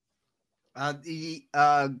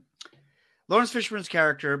 Lawrence Fishburne's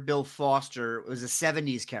character, Bill Foster, was a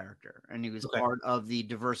 70s character, and he was part of the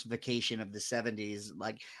diversification of the 70s,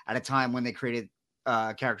 like at a time when they created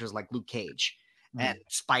characters like Luke Cage and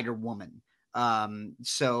Spider-Woman.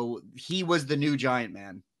 So he was the new Giant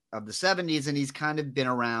Man of the 70s, and he's kind of been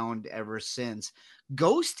around ever since.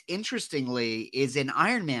 Ghost, interestingly, is an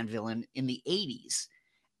Iron Man villain in the 80s,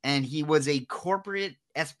 and he was a corporate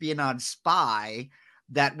espionage spy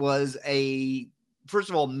that was first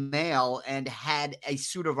of all, male and had a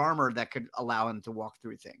suit of armor that could allow him to walk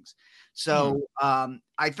through things. So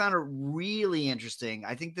I found it really interesting.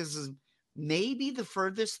 I think this is maybe the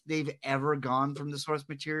furthest they've ever gone from the source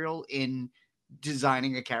material in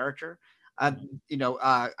designing a character. I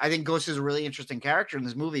think Ghost is a really interesting character in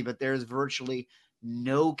this movie, but there's virtually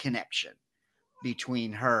no connection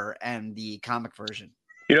between her and the comic version.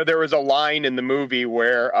 There was a line in the movie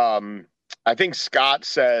where I think Scott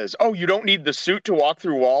says, "Oh, you don't need the suit to walk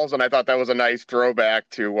through walls," and I thought that was a nice throwback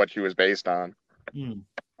to what she was based on.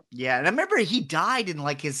 Yeah, and I remember he died in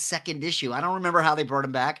like his second issue. I don't remember how they brought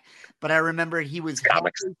him back, but I remember he was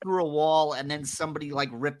halfway through a wall, and then somebody like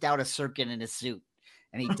ripped out a circuit in his suit,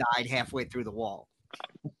 and he died halfway through the wall.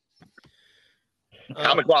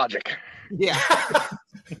 Comic logic. Yeah.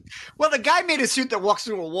 Well, the guy made a suit that walks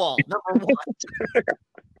through a wall. Number one.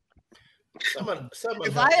 Someone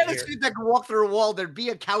if I had a suit that could walk through a wall, there'd be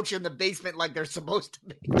a couch in the basement like they're supposed to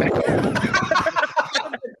be.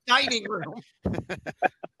 Dining room.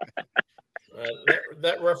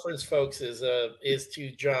 That reference, folks, is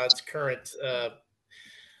to John's current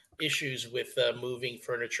issues with moving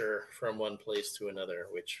furniture from one place to another,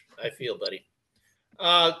 which I feel, buddy.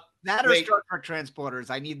 That or Star Trek transporters.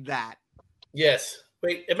 I need that. Yes.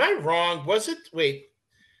 Wait, am I wrong? Wasn't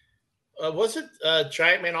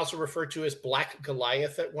Giant Man also referred to as Black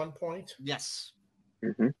Goliath at one point? Yes.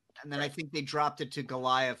 Mm-hmm. And then I think they dropped it to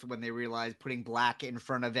Goliath when they realized putting black in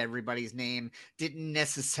front of everybody's name didn't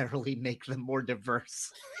necessarily make them more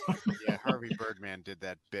diverse. Yeah, Harvey Birdman did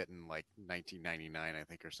that bit in like 1999, I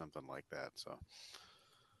think, or something like that. So,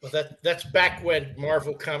 well, that's back when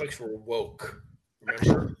Marvel Comics were woke.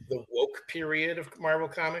 Remember the woke period of Marvel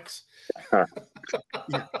Comics? Yeah.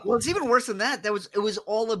 Well, it's even worse than that. It was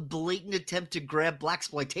all a blatant attempt to grab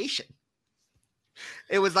blaxploitation.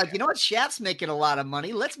 It was like, you know what? Shaft's making a lot of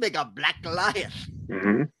money. Let's make a Black Goliath.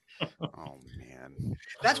 Mhm. Oh man.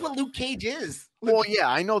 That's what Luke Cage is. Well, yeah,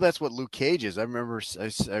 I know that's what Luke Cage is. I remember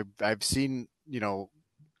I've seen,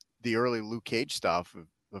 the early Luke Cage stuff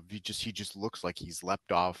of he just looks like he's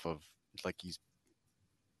leapt off of like he's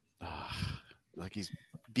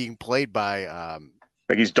being played by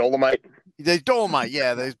Like he's Dolomite. Dolomite.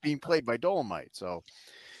 Yeah, he's being played by Dolomite. So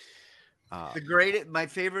My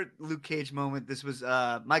favorite Luke Cage moment. This was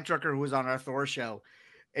Mike Drucker, who was on our Thor show.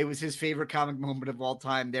 It was his favorite comic moment of all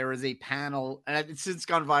time. There is a panel, and it's since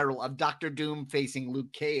gone viral, of Dr. Doom facing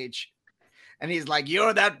Luke Cage. And he's like,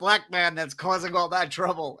 "You're that black man that's causing all that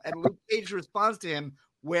trouble." And Luke Cage responds to him,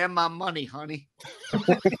 "Where my money, honey?" I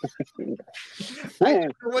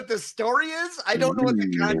don't know what the story is. I don't know what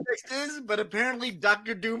the context is, but apparently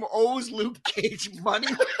Dr. Doom owes Luke Cage money.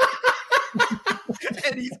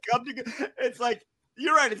 And he's come to, it's like,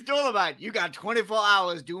 you're right, it's Dolomite. You got 24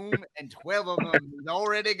 hours, Doom, and 12 of them is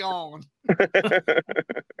already gone.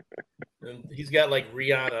 And he's got like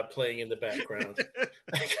Rihanna playing in the background.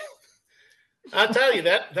 I'll tell you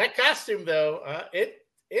that costume though,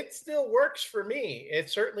 it still works for me. It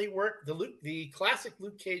certainly worked. The classic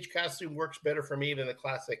Luke Cage costume works better for me than the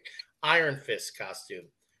classic Iron Fist costume,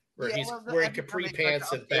 where he's wearing capri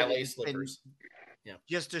pants and ballet slippers. Yeah,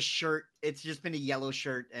 just a shirt. It's just been a yellow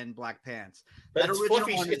shirt and black pants. But it's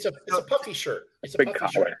fluffy. It's a puffy shirt. It's a big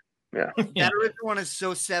puffy shirt. Yeah. That original one is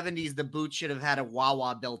so 70s. The boot should have had a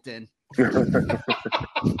wah-wah built in.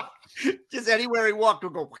 Just anywhere he walked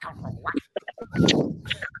would go.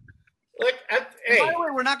 Like, hey, by the way,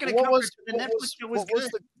 we're not going to cover the Netflix show.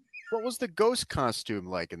 What was the Ghost costume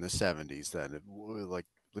like in the 70s then?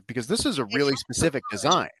 Because this is a really specific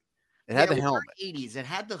design. It had the helmet. 80s. It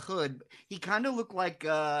had the hood. He kind of looked like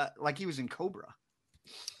he was in Cobra.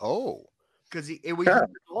 Oh, because it was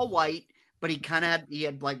all white, but he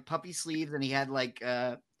had like puffy sleeves, and he had like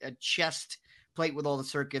a chest plate with all the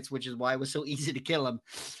circuits, which is why it was so easy to kill him.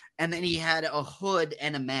 And then he had a hood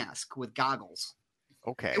and a mask with goggles.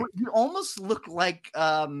 Okay. He almost looked like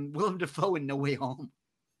Willem Dafoe in No Way Home.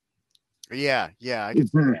 Yeah, I can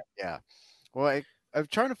see that. Yeah. Well, I'm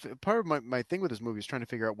trying to. Part of my thing with this movie is trying to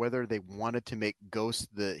figure out whether they wanted to make Ghost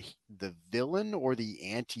the villain or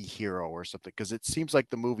the anti-hero or something, because it seems like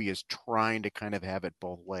the movie is trying to kind of have it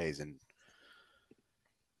both ways. And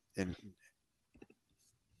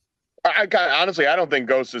honestly, I don't think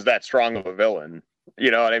Ghost is that strong of a villain.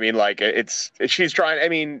 You know what I mean? Like she's trying. I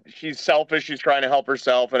mean, she's selfish. She's trying to help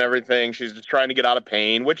herself and everything. She's just trying to get out of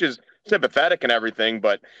pain, which is sympathetic and everything.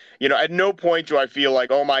 But at no point do I feel like,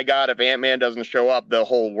 oh my God, if Ant-Man doesn't show up, the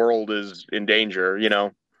whole world is in danger.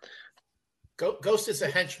 Ghost is a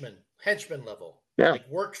henchman level. Yeah, like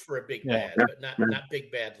works for a big bad, but not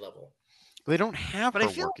big bad level. They don't have. But I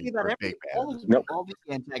feel like about all the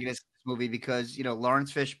antagonists in this movie, because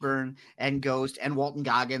Lawrence Fishburne and Ghost and Walton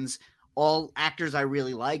Goggins, all actors I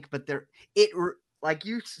really like, but like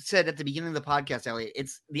you said at the beginning of the podcast, Elliot,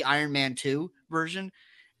 it's the Iron Man 2 version.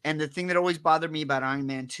 And the thing that always bothered me about Iron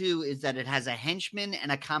Man 2 is that it has a henchman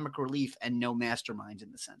and a comic relief and no mastermind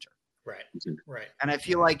in the center. Right. And I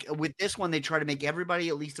feel like with this one, they try to make everybody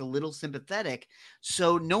at least a little sympathetic.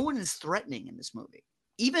 So no one is threatening in this movie.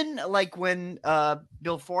 Even like when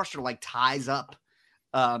Bill Foster like ties up,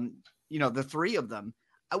 the three of them,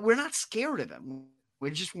 we're not scared of him. We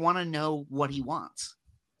just want to know what he wants.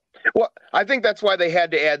 Well, I think that's why they had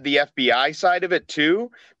to add the FBI side of it too,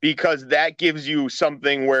 because that gives you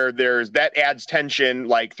something where that adds tension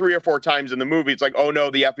like 3 or 4 times in the movie. It's like, oh no,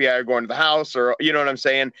 the FBI are going to the house, or you know what I'm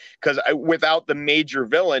saying? Because without the major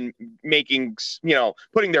villain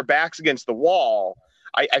putting their backs against the wall,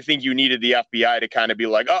 I think you needed the FBI to kind of be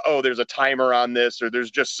like, oh, there's a timer on this, or there's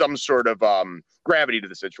just some sort of gravity to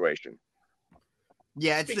the situation.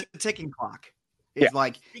 Yeah, it's the ticking clock. It's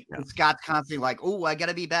like Scott's constantly like, oh, I got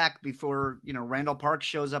to be back before Randall Park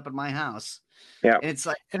shows up at my house. Yeah, and it's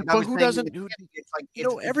like, but who doesn't? It's like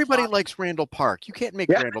everybody likes Randall Park. You can't make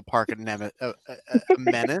Randall Park a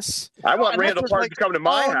menace. I want Randall Park to come to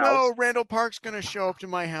my house. No, Randall Park's going to show up to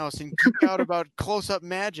my house and geek out about close-up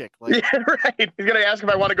magic. Like, yeah, right. He's going to ask if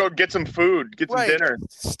I want to go get some food, get some dinner.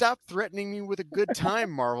 Stop threatening me with a good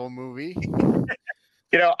time, Marvel movie.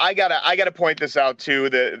 You know, I gotta point this out too.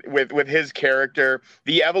 With his character,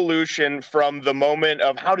 the evolution from the moment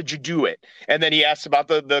of how did you do it, and then he asks about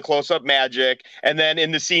the close up magic, and then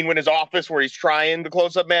in the scene when his office where he's trying the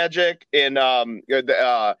close up magic and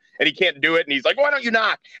he can't do it, and he's like, why don't you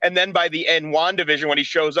knock? And then by the end, WandaVision, when he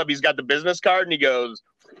shows up, he's got the business card, and he goes,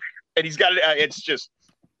 and he's got it. It's just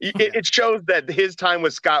it shows that his time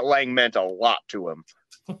with Scott Lang meant a lot to him.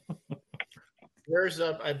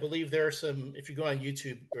 I believe there are some, if you go on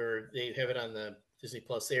YouTube or they have it on the Disney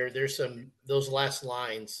Plus, there's some, those last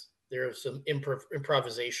lines, there's some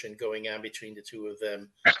improvisation going on between the two of them.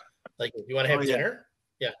 Like, you want to have dinner?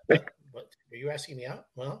 Yeah. What? Are you asking me out?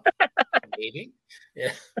 Well, maybe.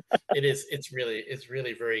 Yeah, it is. It's really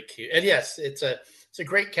very cute. And yes, it's a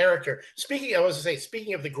great character. Speaking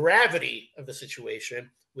of the gravity of the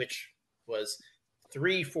situation, which was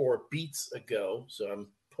 3-4 beats ago. So I'm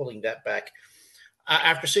pulling that back.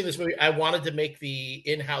 After seeing this movie, I wanted to make the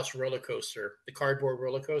in-house roller coaster, the cardboard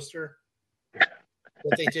roller coaster that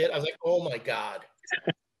they did. I was like, oh my God,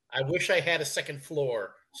 I wish I had a second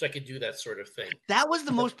floor so I could do that sort of thing. That was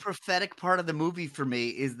the most prophetic part of the movie for me,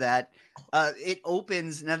 is that it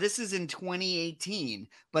opens. Now, this is in 2018,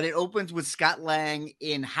 but it opens with Scott Lang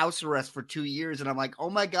in house arrest for 2 years. And I'm like,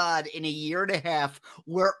 oh my God, in a year and a half,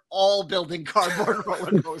 we're all building cardboard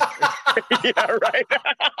roller coasters. Yeah, right.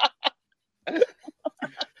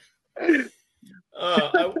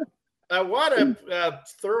 I want to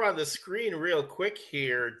throw on the screen real quick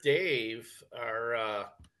here, Dave. Our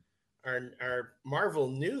Marvel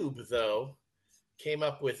noob though came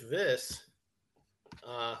up with this.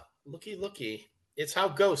 Looky! It's how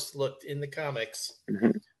Ghost looked in the comics.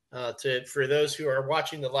 For those who are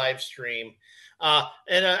watching the live stream,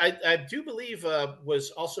 and I do believe was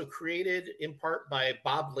also created in part by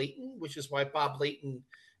Bob Layton, which is why Bob Layton.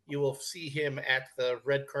 You will see him at the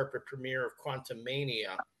red carpet premiere of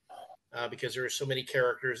Quantumania because there are so many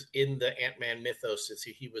characters in the Ant-Man mythos that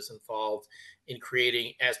he was involved in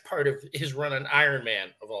creating as part of his run on Iron Man,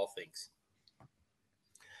 of all things.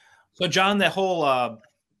 So, John, that whole,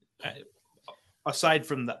 aside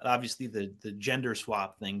from obviously the gender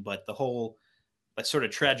swap thing, but the whole sort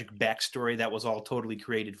of tragic backstory that was all totally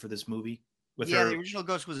created for this movie. The original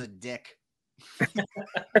Ghost was a dick.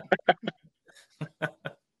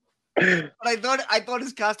 But I thought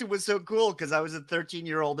his costume was so cool because I was a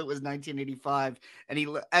 13-year-old. It was 1985, and he,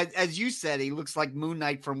 as you said, he looks like Moon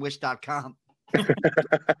Knight from Wish.com.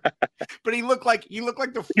 But he looked like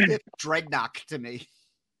the fifth Dreadnought to me.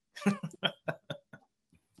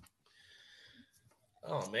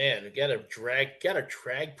 Oh man, we gotta drag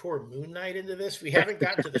poor Moon Knight into this. We haven't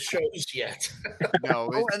gotten to the shows yet. No,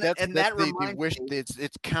 it's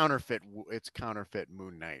counterfeit. It's counterfeit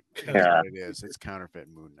Moon Knight. That's what it is. It's counterfeit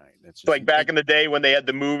Moon Knight. It's like back in the day when they had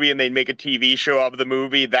the movie and they'd make a TV show of the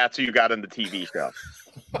movie. That's who you got in the TV show.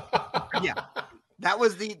 Yeah, that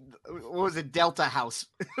was Delta House.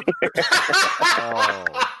 Oh.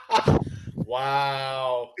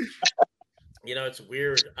 Wow. You know, it's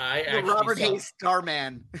weird. Robert Hayes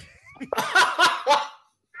Starman.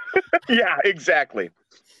 Yeah, exactly.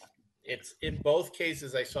 It's in both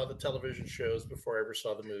cases. I saw the television shows before I ever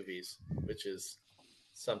saw the movies, which is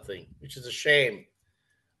a shame.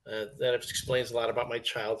 That explains a lot about my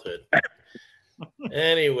childhood.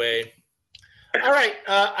 Anyway. All right.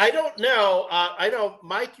 I don't know. I know,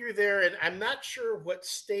 Mike, you're there, and I'm not sure what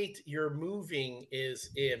state your moving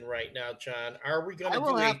is in right now, John. Are we going to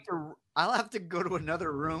do I'll have to go to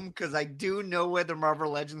another room because I do know where the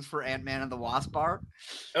Marvel Legends for Ant-Man and the Wasp are.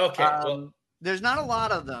 Okay. There's not a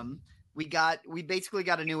lot of them. We basically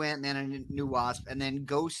got a new Ant-Man and a new Wasp, and then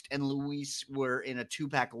Ghost and Luis were in a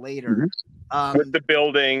 2-pack later. With the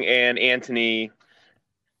building and Anthony.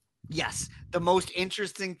 Yes. The most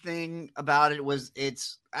interesting thing about it was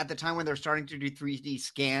it's at the time when they're starting to do 3D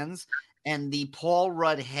scans, and the Paul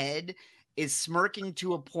Rudd head is smirking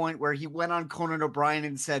to a point where he went on Conan O'Brien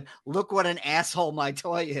and said, "Look what an asshole my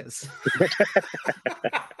toy is."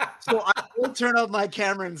 So I will turn up my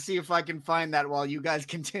camera and see if I can find that while you guys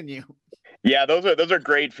continue. Yeah, those are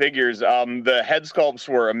great figures. The head sculpts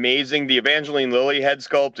were amazing. The Evangeline Lilly head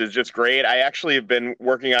sculpt is just great. I actually have been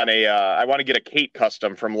working on I want to get a Kate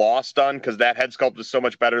custom from Lost done because that head sculpt is so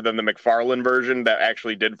much better than the McFarlane version that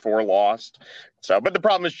actually did for Lost. So, but the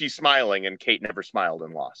problem is she's smiling, and Kate never smiled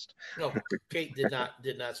in Lost. No, Kate did not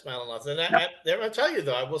smile in Lost. And I'll tell you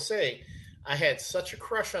though, I will say, I had such a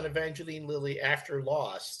crush on Evangeline Lilly after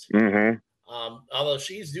Lost. Mm-hmm. Although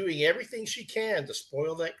she's doing everything she can to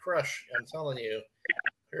spoil that crush, I'm telling you,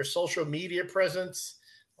 her social media presence,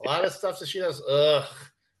 a lot of stuff that she does. Ugh.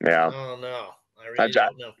 Yeah. I don't know. I really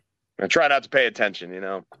don't know. I try not to pay attention,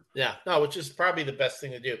 Yeah, no, which is probably the best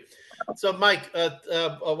thing to do. So, Mike,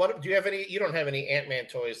 what do you have any? You don't have any Ant-Man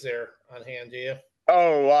toys there on hand, do you?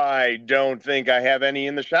 Oh, I don't think I have any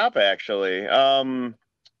in the shop, actually.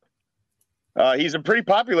 He's a pretty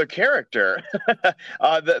popular character.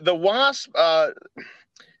 The Wasp,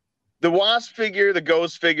 the Wasp figure, the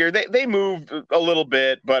Ghost figure, they moved a little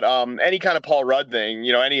bit, but any kind of Paul Rudd thing,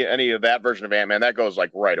 any of that version of Ant-Man, that goes like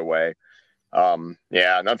right away.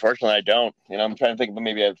 Yeah, and unfortunately I don't. I'm trying to think of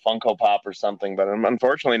maybe a Funko Pop or something, but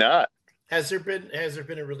unfortunately not. Has there been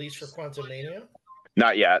a release for Quantumania?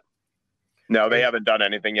 Not yet. No, they haven't done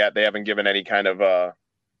anything yet. They haven't given any kind of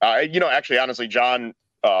actually, honestly, John,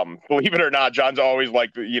 believe it or not, John's always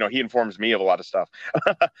like, he informs me of a lot of stuff.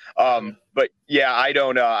 But yeah, I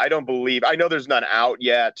don't believe, I know there's none out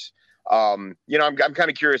yet. I'm kind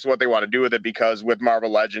of curious what they want to do with it, because with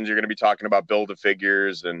Marvel Legends, you're going to be talking about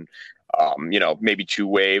Build-A-Figures and, maybe 2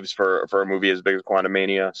 waves for a movie as big as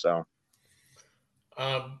Quantumania. So,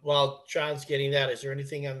 while John's getting that, is there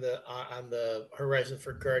anything on the horizon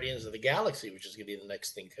for Guardians of the Galaxy, which is going to be the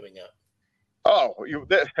next thing coming up? Oh,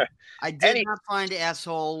 I did not find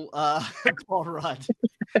asshole Paul Rudd,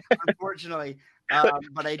 unfortunately,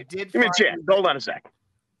 but I did. Give me a chance. Hold on a sec.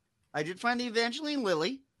 I did find the Evangeline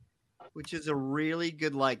Lilly, which is a really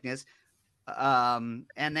good likeness, and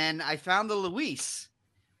then I found the Luis,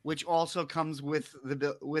 which also comes with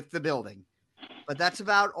the building. But that's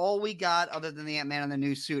about all we got, other than the Ant-Man and the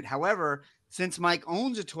new suit. However, since Mike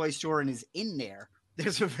owns a toy store and is in there,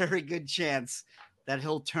 there's a very good chance that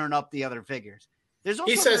he'll turn up the other figures. There's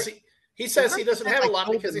also he says he doesn't have a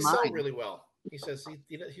lot because they sell really well. He says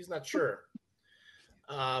he's not sure.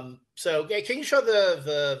 So can you show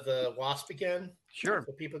the Wasp again? Sure,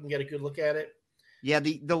 so people can get a good look at it. Yeah,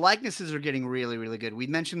 the likenesses are getting really, really good. We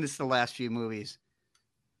mentioned this the last few movies.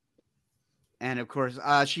 And of course,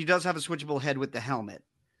 she does have a switchable head with the helmet,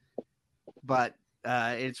 but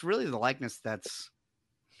it's really the likeness that's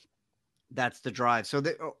the drive. So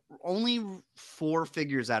only 4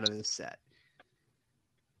 figures out of this set,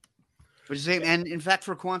 which is, and in fact,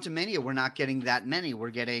 for Quantumania, we're not getting that many.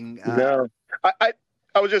 We're getting no.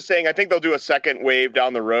 I was just saying, I think they'll do a second wave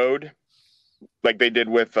down the road, like they did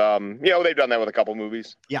with they've done that with a couple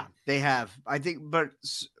movies. Yeah, they have. I think, but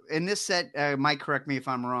in this set, Mike, correct me if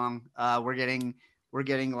I'm wrong. We're getting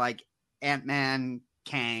like Ant-Man,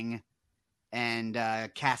 Kang, and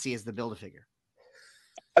Cassie as the Build-A-Figure.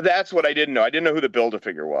 That's what I didn't know. I didn't know who the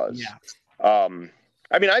Build-A-Figure was. Yeah.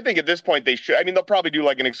 I think at this point they should. They'll probably do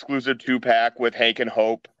like an exclusive 2-pack with Hank and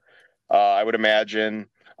Hope. I would imagine.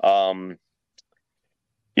 The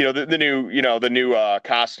new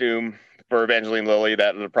costume for Evangeline Lilly,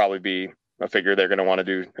 that would probably be a figure they're going to want to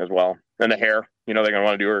do as well. And the hair, they're going to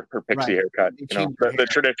want to do her pixie haircut. The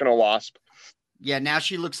traditional Wasp. Yeah, now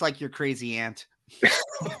she looks like your crazy aunt.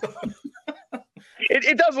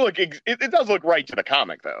 It does look right to the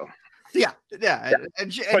comic though. Yeah.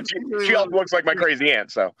 And she also looks like my crazy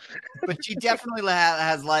aunt. So, but she definitely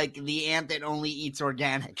has like the aunt that only eats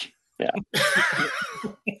organic. Yeah.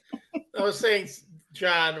 I was saying,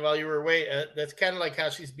 John, while you were away, that's kind of like how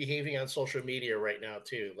she's behaving on social media right now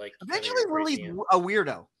too. Like, eventually, Lily's a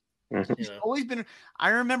weirdo. She's always been. I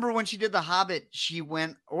remember when she did The Hobbit, she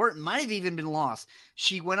went, or it might have even been Lost.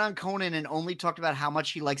 She went on Conan and only talked about how much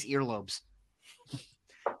she likes earlobes.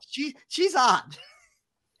 She's odd.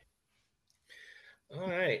 All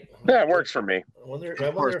right. Yeah, it works for me. I wonder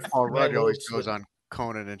if Paul Rudd always goes on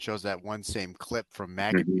Conan and shows that one same clip from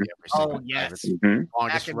Mac and Me every single time. Yes.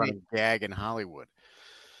 Longest running gag in Hollywood.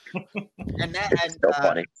 And so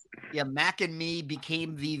funny. Yeah, Mac and Me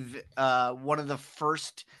became the one of the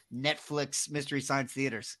first Netflix Mystery Science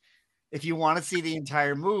Theaters. If you want to see the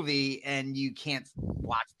entire movie and you can't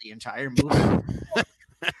watch the entire movie,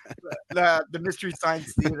 the Mystery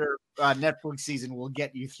Science Theater Netflix season will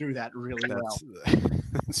get you through that really well.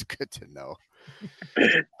 That's good to know.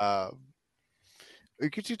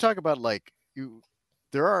 Could you talk about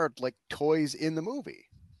there are like toys in the movie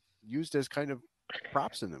used as kind of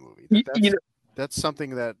props in the movie? That's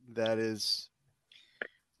something that's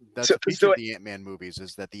a feature of the Ant-Man movies,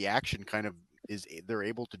 is that the action kind of they're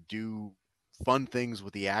able to do fun things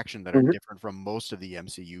with the action that are different from most of the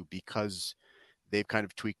MCU, because they've kind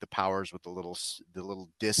of tweaked the powers with the little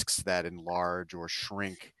discs that enlarge or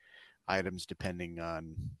shrink items depending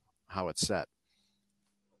on how it's set.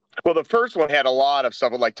 Well, the first one had a lot of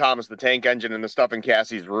stuff with like Thomas the Tank Engine and the stuff in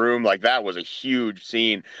Cassie's room. Like, that was a huge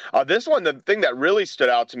scene. This one, the thing that really stood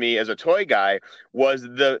out to me as a toy guy was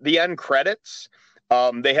the end credits.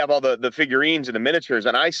 they have all the figurines and the miniatures,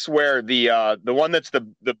 and I swear the one that's the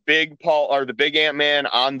big the big Ant-Man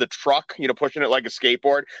on the truck, pushing it like a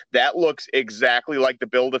skateboard, that looks exactly like the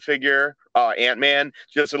Build-A-Figure Ant-Man.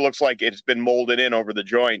 Just it looks like it's been molded in over the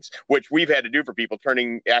joints, which we've had to do for people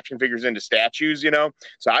turning action figures into statues.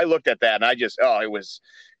 So I looked at that and I just it was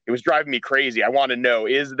driving me crazy. I want to know,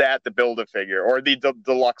 is that the Build-A-Figure or the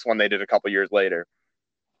deluxe one they did a couple years later?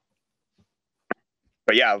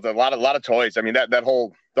 But yeah, a lot of toys. I mean, the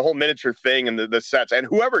whole miniature thing and the sets, and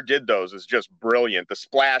whoever did those is just brilliant. The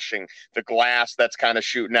splashing, the glass that's kind of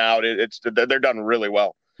shooting out, they're done really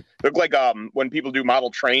well. Look like when people do model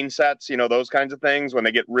train sets, those kinds of things, when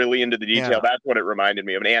they get really into the detail. Yeah. That's what it reminded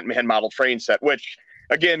me of, an Ant-Man model train set. Which,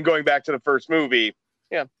 again, going back to the first movie,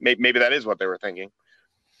 yeah, maybe that is what they were thinking.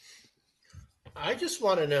 I just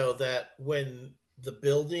want to know that when the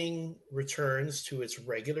building returns to its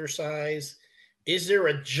regular size, is there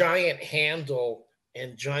a giant handle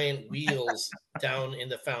and giant wheels down in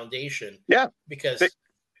the foundation? Yeah, because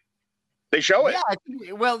they show it.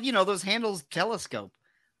 Yeah, well, those handles telescope.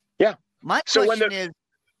 Yeah. My question is,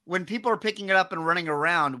 when people are picking it up and running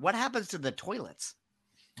around, what happens to the toilets?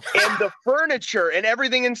 And the furniture and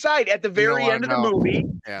everything inside at the very end of the movie,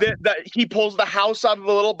 he pulls the house out of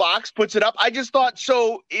the little box, puts it up. I just thought,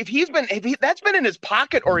 so if that's been in his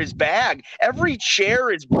pocket or his bag, every chair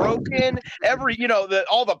is broken,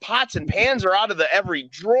 all the pots and pans are out of every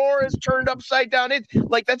drawer is turned upside down. It's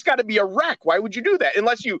like, that's got to be a wreck. Why would you do that?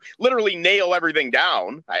 Unless you literally nail everything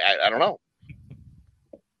down. I don't know.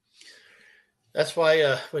 That's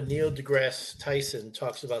why when Neil deGrasse Tyson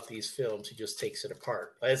talks about these films, he just takes it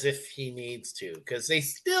apart as if he needs to, because they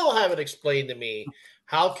still haven't explained to me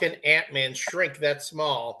how can Ant-Man shrink that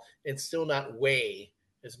small and still not weigh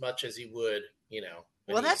as much as he would,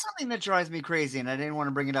 Well, that's something that drives me crazy, and I didn't want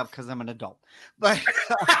to bring it up because I'm an adult. But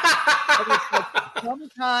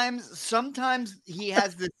sometimes he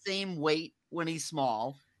has the same weight when he's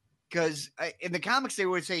small. Because in the comics, they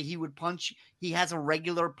would say he would punch. He has a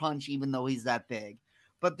regular punch, even though he's that big.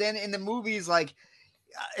 But then in the movies, like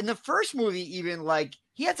in the first movie, even like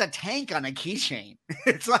he has a tank on a keychain.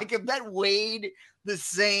 It's like if that weighed the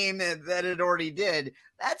same that it already did,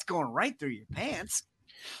 that's going right through your pants.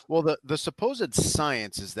 Well, the supposed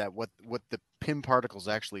science is that what the Pym particles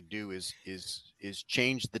actually do is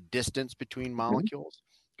change the distance between molecules.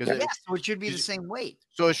 So it should be the same weight.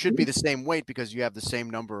 So it should be the same weight because you have the same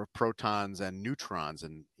number of protons and neutrons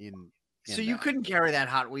So you couldn't carry that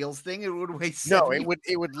Hot Wheels thing. It would weigh. No, it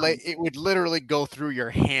would literally go through your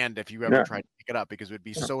hand if you ever tried to pick it up, because it would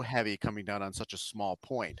be so heavy coming down on such a small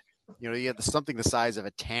point. You have something the size of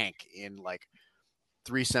a tank in like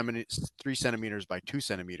 3 centimeters by 2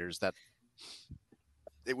 centimeters. That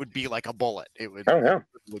it would be like a bullet. It would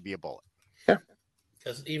be a bullet. Yeah.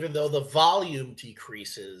 Because even though the volume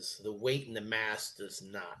decreases, the weight and the mass does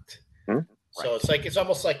not. So it's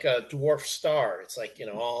almost like a dwarf star. It's like,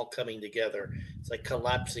 all coming together. It's like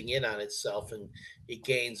collapsing in on itself, and it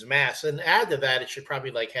gains mass. And add to that, it should probably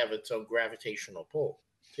like have its own gravitational pull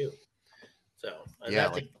too. So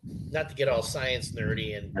not to get all science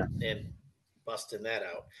nerdy and busting that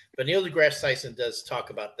out. But Neil deGrasse Tyson does talk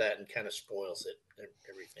about that and kind of spoils it and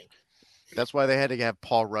everything. That's why they had to have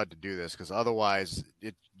Paul Rudd to do this, because otherwise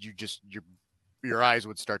your eyes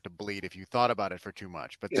would start to bleed if you thought about it for too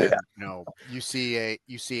much. But then you see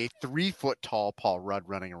a 3 foot tall Paul Rudd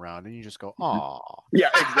running around, and you just go, "Aw." Yeah,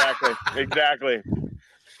 exactly.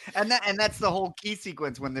 And that's the whole key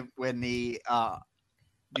sequence when the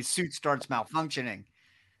suit starts malfunctioning,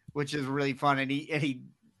 which is really fun, and he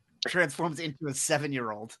transforms into a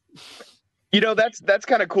 7-year-old. That's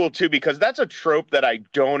kind of cool too, because that's a trope that I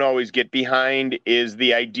don't always get behind, is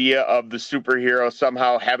the idea of the superhero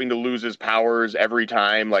somehow having to lose his powers every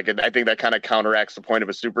time. Like, I think that kind of counteracts the point of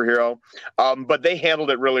a superhero. But they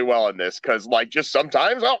handled it really well in this, because like just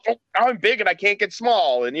sometimes, I'm big and I can't get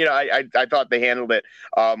small. And, I thought they handled it.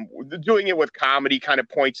 Doing it with comedy kind of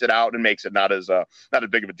points it out and makes it not as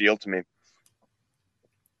big of a deal to me.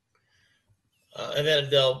 And then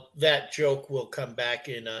that joke will come back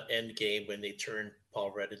in Endgame when they turn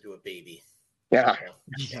Paul Rudd into a baby. Yeah.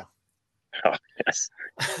 Oh, yes.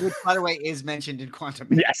 Which, by the way, is mentioned in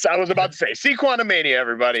Quantumania. Yes, I was about to say, see Quantumania,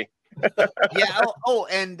 everybody. Yeah.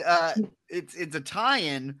 And it's a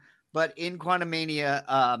tie-in, but in Quantumania,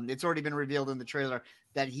 it's already been revealed in the trailer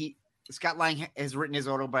that Scott Lang has written his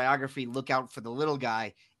autobiography, Look Out for the Little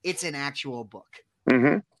Guy. It's an actual book.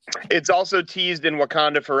 Mm-hmm. It's also teased in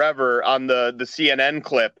Wakanda Forever on the CNN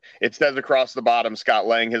clip. It says across the bottom, Scott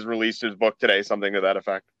Lang has released his book today, something to that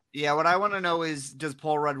effect. Yeah, what I want to know is, does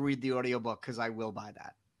Paul Rudd read the audiobook? Because I will buy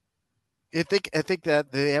that. I think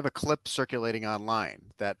that they have a clip circulating online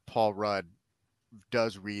that Paul Rudd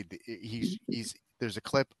does read. There's a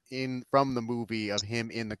clip from the movie of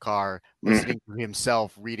him in the car listening to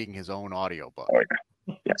himself reading his own audiobook. Oh,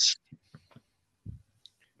 yeah. Yes.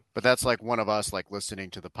 But that's like one of us like listening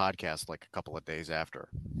to the podcast like a couple of days after.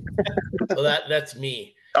 Well, that's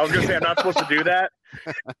me. I was gonna say I'm not supposed to do that.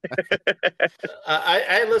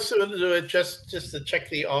 I listen to it just to check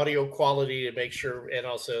the audio quality to make sure, and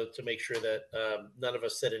also to make sure that none of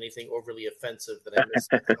us said anything overly offensive that I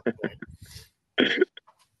missed at some point.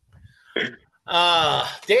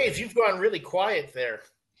 Dave, you've gone really quiet there.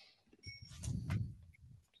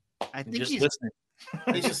 I think Just he's listening.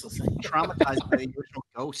 He's just listening. traumatized by the original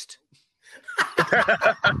Ghost.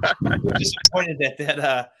 I'm disappointed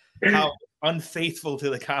that how unfaithful to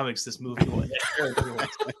the comics this movie was.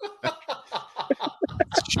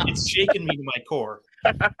 It's shaken me to my core.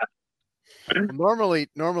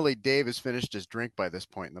 Normally Dave has finished his drink by this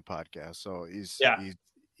point in the podcast, so he's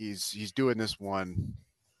doing this one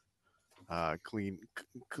clean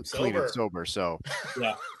and sober. So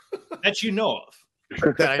yeah, that you know of.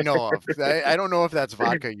 That I know of. I don't know if that's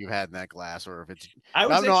vodka you had in that glass or if it's. I'm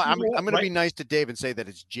going to be nice to Dave and say that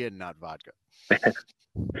it's gin, not vodka.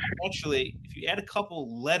 Actually, if you add a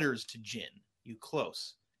couple letters to gin, you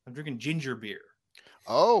close. I'm drinking ginger beer.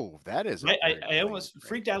 Oh, that is. I almost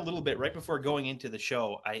freaked out a little bit right before going into the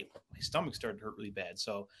show. My stomach started to hurt really bad.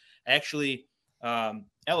 So actually,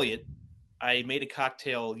 Elliot, I made a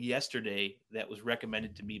cocktail yesterday that was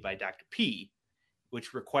recommended to me by Dr. P,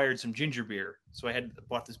 which required some ginger beer. So I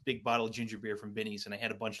bought this big bottle of ginger beer from Binny's, and I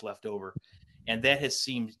had a bunch left over. And that has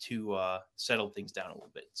seemed to settle things down a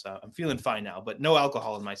little bit. So I'm feeling fine now, but no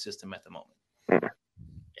alcohol in my system at the moment.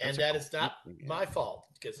 And that is not my fault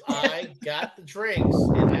because I got the drinks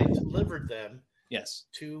and I delivered them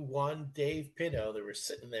to one Dave Pino that were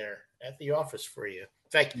sitting there at the office for you.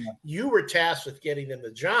 In fact, you were tasked with getting them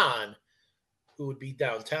to John, who would be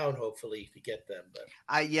downtown, hopefully, to get them. But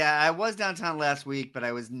I was downtown last week, but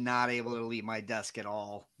I was not able to leave my desk at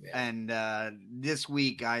all. Yeah. And this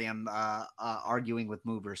week I am arguing with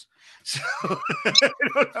movers. So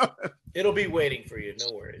it'll be waiting for you.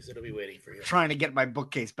 No worries. It'll be waiting for you. Trying to get my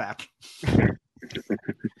bookcase back.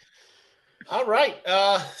 All right.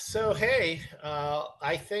 So, hey,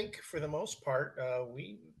 I think for the most part,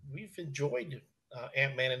 we've enjoyed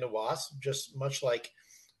Ant-Man and the Wasp, just much like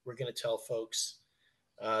we're going to tell folks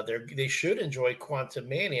they should enjoy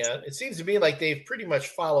Quantumania. It seems to me like they've pretty much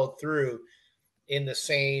followed through in the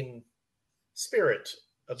same spirit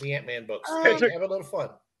of the Ant-Man books. Have a little fun.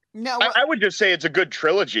 No, I would just say it's a good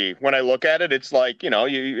trilogy. When I look at it, it's like,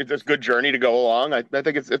 it's a good journey to go along. I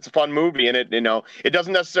think it's a fun movie, and it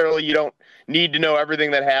doesn't necessarily, you don't need to know everything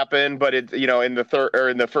that happened, but it, in the third or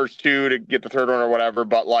in the first two to get the third one or whatever.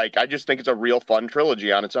 But like, I just think it's a real fun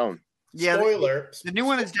trilogy on its own. Yeah, spoiler. The new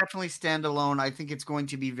one is definitely standalone. I think it's going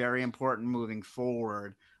to be very important moving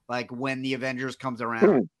forward. Like when the Avengers comes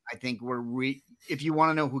around, I think if you want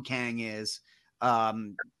to know who Kang is,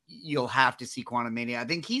 you'll have to see Quantumania. I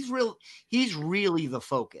think he's really the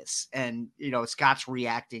focus, and Scott's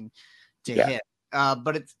reacting to him.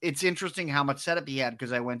 But it's interesting how much setup he had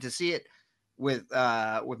because I went to see it with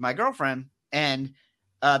my girlfriend, and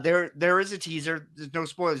there is a teaser. There's no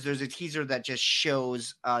spoilers. There's a teaser that just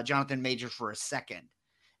shows Jonathan Majors for a second,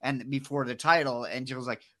 and before the title, and she was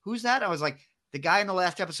like, "Who's that?" I was like, "The guy in the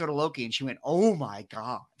last episode of Loki," and she went, "Oh my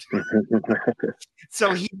god!"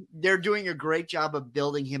 So they're doing a great job of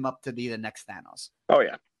building him up to be the next Thanos. Oh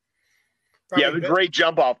yeah, it's a great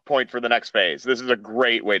jump off point for the next phase. This is a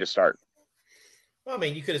great way to start. Well, I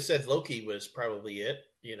mean, you could have said Loki was probably it,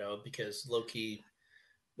 because Loki.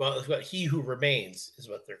 Well, it's what He Who Remains is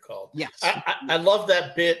what they're called. Yes. I love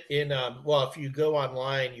that bit in, if you go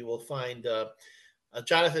online, you will find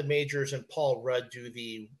Jonathan Majors and Paul Rudd do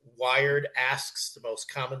the Wired Asks the most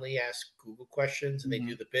commonly asked Google questions, and they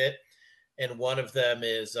do the bit. And one of them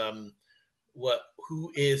is,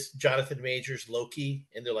 who is Jonathan Majors Loki?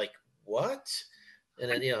 And they're like, what? And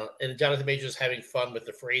then, and Jonathan Majors is having fun with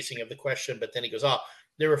the phrasing of the question, but then he goes,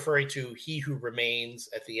 they're referring to He Who Remains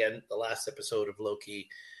at the end, the last episode of Loki,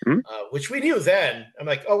 which we knew then. I'm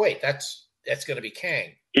like, oh wait, that's going to be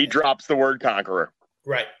Kang. He drops the word conqueror.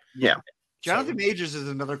 Right. Yeah. Jonathan Majors is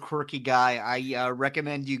another quirky guy. I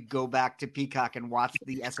recommend you go back to Peacock and watch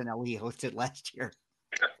the SNL he hosted last year.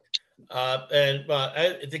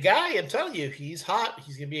 The guy, I'm telling you, he's hot.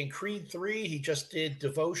 He's going to be in Creed 3. He just did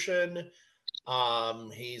Devotion.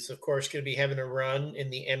 He's of course going to be having a run in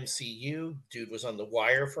the MCU. Dude was on The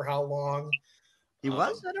Wire for how long? He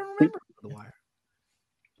was? I don't remember The Wire.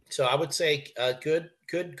 So I would say good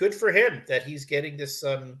for him that he's getting this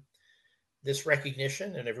this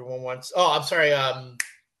recognition, and everyone wants. Oh, I'm sorry.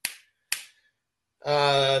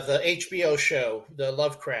 The HBO show, the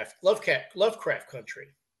Lovecraft Country.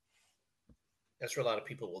 That's where a lot of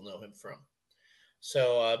people will know him from.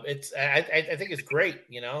 So I think it's great.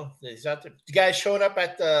 He's out there. The guys showing up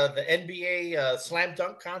at the NBA slam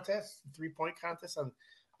dunk contest, 3-point contest on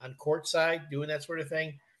courtside, doing that sort of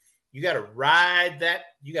thing. You got to ride that.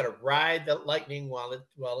 You got to ride that lightning while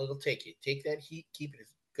it'll take you. Take that heat, keep it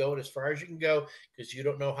going as far as you can go, because you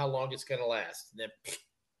don't know how long it's going to last. And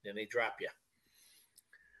then they drop you.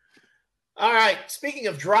 All right. Speaking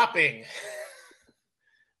of dropping,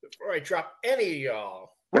 before I drop any of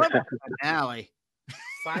y'all, what finale?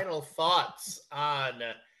 Final thoughts on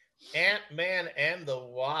Ant-Man and the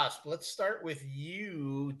Wasp. Let's start with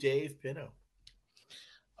you, Dave Pino.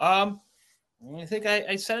 I think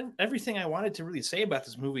I said everything I wanted to really say about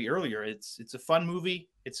this movie earlier. It's a fun movie.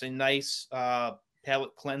 It's a nice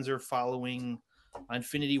palate cleanser following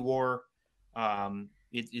Infinity War.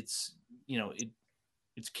 It's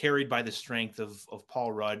carried by the strength of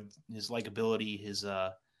Paul Rudd, his likability, his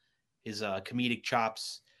comedic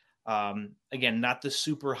chops. Again, not the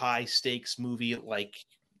super high stakes movie like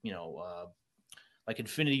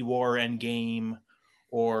Infinity War, Endgame,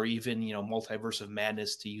 or even Multiverse of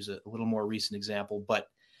Madness, to use a little more recent example. But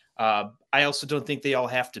I also don't think they all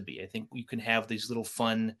have to be. I think you can have these little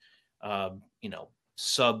fun,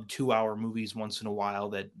 sub 2-hour movies once in a while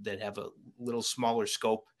that have a little smaller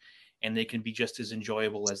scope, and they can be just as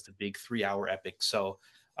enjoyable as the big 3-hour epic. So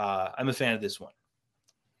I'm a fan of this one.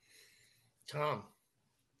 Tom.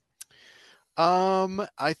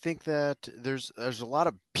 I think that there's a lot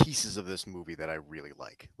of pieces of this movie that I really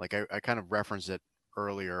like. Like I kind of referenced it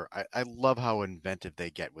earlier. I love how inventive they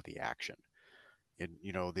get with the action. And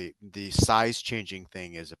the size changing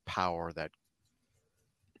thing is a power that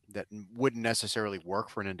wouldn't necessarily work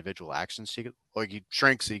for an individual action sequence. Like he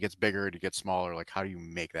shrinks, he gets bigger, he gets smaller. Like how do you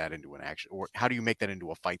make that into an action, or how do you make that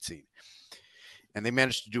into a fight scene? And they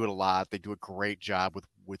managed to do it a lot. They do a great job with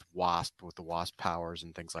the Wasp powers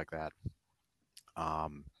and things like that.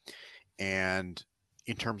 And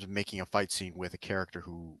in terms of making a fight scene with a character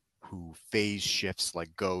who phase shifts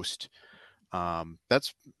like Ghost,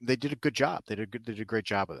 they did a good job. They did a great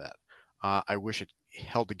job of that. I wish it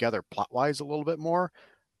held together plot wise a little bit more,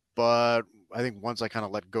 but I think once I kind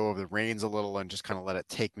of let go of the reins a little and just kind of let it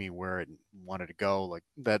take me where it wanted to go, like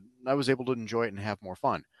that, I was able to enjoy it and have more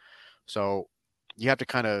fun. So you have to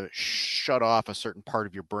kind of shut off a certain part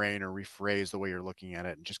of your brain or rephrase the way you're looking at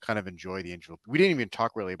it and just kind of enjoy the individual. We didn't even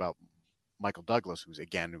talk really about Michael Douglas, who's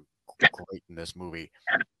again great in this movie,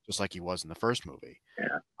 just like he was in the first movie.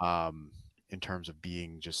 Yeah. In terms of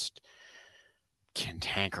being just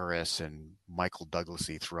cantankerous and Michael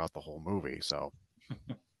Douglas-y throughout the whole movie. So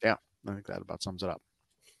yeah, I think that about sums it up.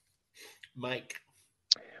 Mike.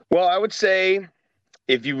 Well, I would say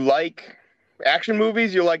if you like action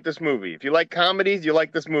movies, you like this movie. If you like comedies, you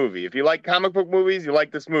like this movie. If you like comic book movies, you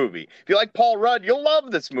like this movie. If you like Paul Rudd, you'll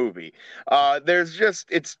love this movie. It's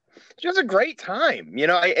just a great time,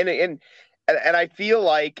 and I feel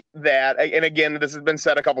like that, and again, this has been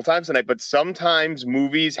said a couple times tonight, but sometimes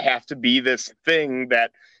movies have to be this thing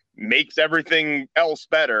that makes everything else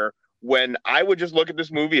better, when I would just look at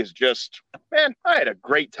this movie as just, man, I had a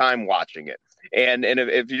great time watching it. And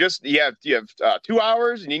if you have 2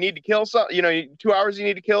 hours and you need to kill 2 hours you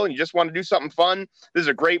need to kill and you just want to do something fun, this is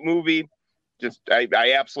a great movie. Just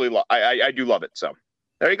I absolutely love. I do love it. So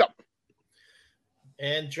there you go.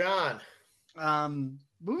 And John,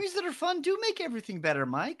 movies that are fun do make everything better,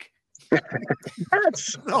 Mike.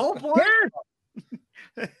 That's the whole point.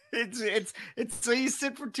 Yeah. It's so you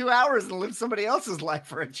sit for 2 hours and live somebody else's life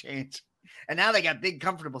for a change, and now they got big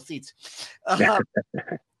comfortable seats.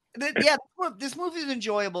 This movie is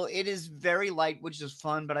enjoyable. It is very light, which is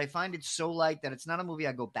fun, but I find it so light that it's not a movie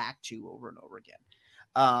I go back to over and over again.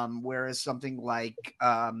 Whereas something like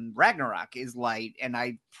Ragnarok is light, and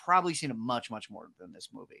I've probably seen it much, much more than this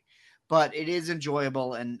movie. But it is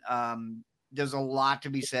enjoyable, and there's a lot to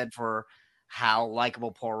be said for how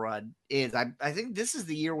likable Paul Rudd is. I think this is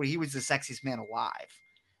the year where he was the sexiest man alive,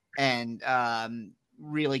 and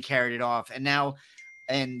really carried it off.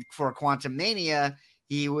 And for Quantumania,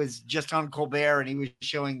 he was just on Colbert, and he was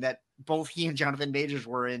showing that both he and Jonathan Majors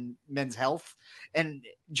were in Men's Health. And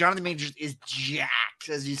Jonathan Majors is jacked.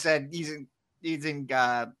 As you said, he's in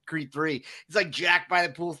Creed 3. He's like jacked by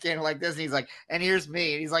the pool standing like this. And he's like, and here's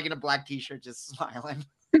me. And he's like in a black t-shirt, just smiling.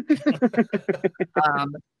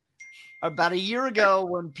 About a year ago,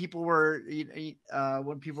 when people were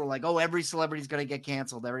like, oh, every celebrity's going to get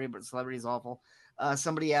canceled. Every celebrity's awful.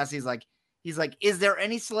 Somebody asked, he's like, He's like, is there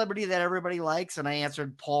any celebrity that everybody likes? And I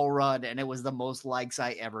answered Paul Rudd, and it was the most likes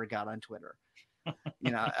I ever got on Twitter.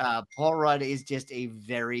 Paul Rudd is just a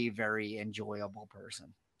very, very enjoyable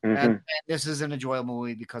person. Mhm. And this is an enjoyable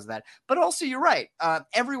movie because of that. But also, you're right.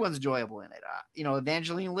 Everyone's enjoyable in it.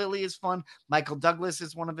 Evangeline Lilly is fun. Michael Douglas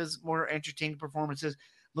is one of his more entertaining performances.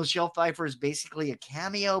 Michelle Pfeiffer is basically a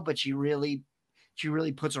cameo, but she really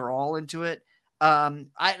puts her all into it.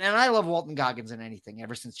 I love Walton Goggins in anything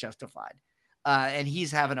ever since Justified. And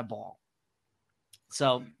he's having a ball.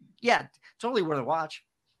 So, yeah, totally worth a watch.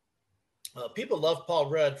 People love Paul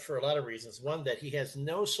Rudd for a lot of reasons. One, that he has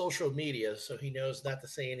no social media, so he knows not to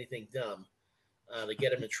say anything dumb to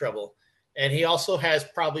get him in trouble. And he also has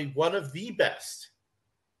probably one of the best,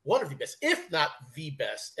 if not the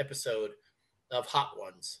best episode of Hot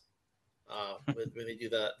Ones, when they do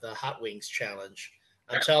the Hot Wings challenge.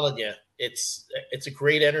 I'm telling you, it's a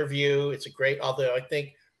great interview. It's a great, although I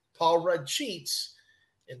think Paul Rudd cheats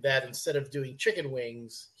in that instead of doing chicken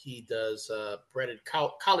wings, he does breaded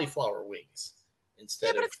cauliflower wings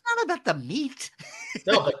instead. But it's not about the meat.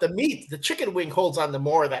 No, but the chicken wing holds on to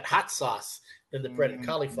more of that hot sauce than the breaded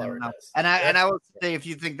cauliflower does. And I would say, if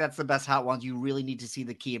you think that's the best Hot Ones, you really need to see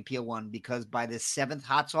the Key and Peele one, because by the 7th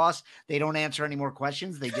hot sauce, they don't answer any more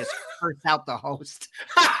questions. They just curse out the host.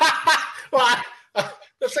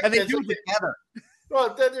 And they do it together.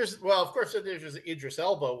 Well, then of course, there's the Idris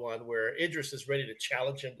Elba one where Idris is ready to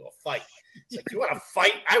challenge him to a fight. It's like, you want to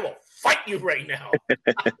fight? I will fight you right now.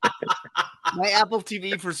 My Apple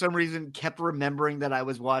TV, for some reason, kept remembering that I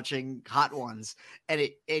was watching Hot Ones, and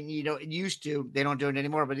it used to. They don't do it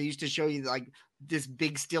anymore, but it used to show you like this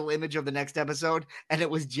big still image of the next episode, and it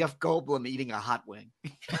was Jeff Goldblum eating a hot wing.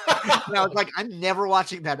 And I was like, I'm never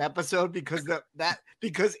watching that episode because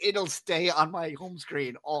it'll stay on my home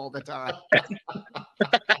screen all the time.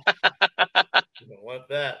 You don't want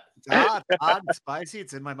that. It's hot, it's spicy.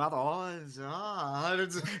 It's in my mouth. Oh, it's hot.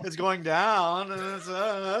 It's going down.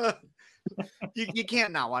 You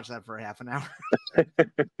can't not watch that for a half an hour.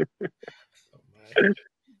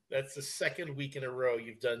 That's the second week in a row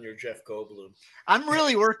you've done your Jeff Goldblum. I'm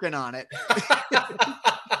really working on it. All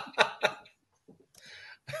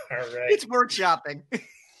right. It's workshopping.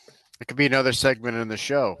 It could be another segment in the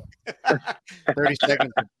show. 30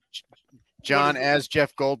 seconds. John as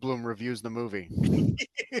Jeff Goldblum reviews the movie.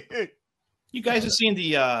 You guys have seen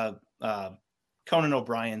the Conan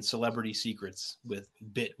O'Brien Celebrity Secrets with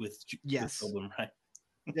yes. Goldblum, right?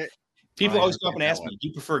 People always come up and ask me, do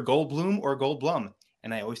you prefer Goldblum or Goldblum?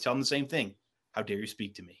 And I always tell them the same thing. How dare you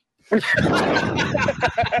speak to me?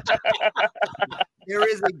 There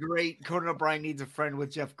is a great Conan O'Brien Needs a Friend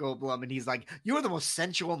with Jeff Goldblum, and he's like, "You're the most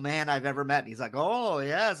sensual man I've ever met." And he's like, "Oh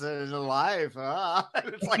yes, in life."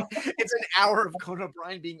 It's like it's an hour of Conan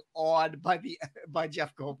O'Brien being awed by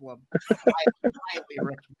Jeff Goldblum. I highly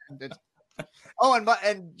recommend it. Oh,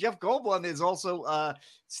 and Jeff Goldblum is also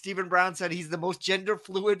Stephen Brown said he's the most gender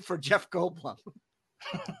fluid for Jeff Goldblum.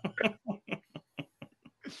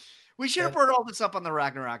 We should have brought all this up on the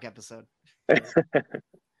Ragnarok episode. It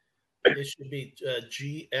should be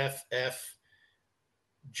GFFJG.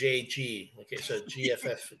 Okay, so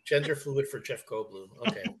GFF, gender fluid for Jeff Goldblum.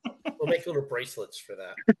 Okay, we'll make little bracelets for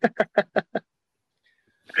that.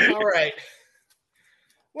 All right.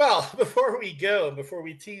 Well, before we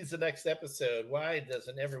tease the next episode, why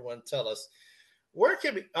doesn't everyone tell us? Where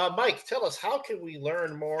can we, Mike, tell us, how can we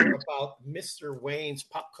learn more about Mr. Wayne's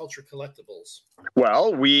Pop Culture Collectibles?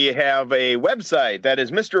 Well, we have a website that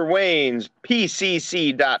is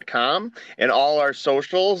MrWayne'sPCC.com, and all our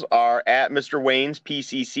socials are at Mr. Wayne's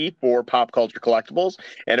PCC for Pop Culture Collectibles.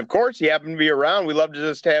 And of course, you happen to be around, we love to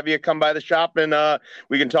just have you come by the shop and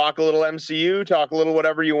we can talk a little MCU, talk a little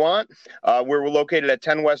whatever you want. We're located at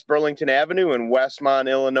 10 West Burlington Avenue in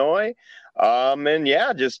Westmont, Illinois. And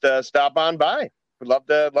yeah, just stop on by. We'd love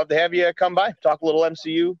to have you come by, talk a little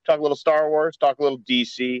MCU, talk a little Star Wars, talk a little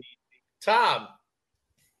DC. Tom,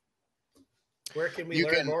 where can we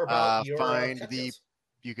learn more about your cocktails?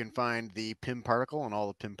 You can find the Pim Particle and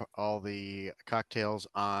all the cocktails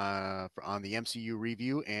on the MCU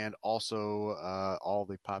review, and also all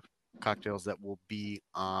the pop cocktails that will be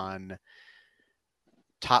on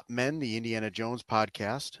Top Men, the Indiana Jones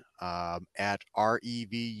podcast, at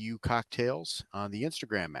REVU Cocktails on the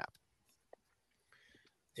Instagram app.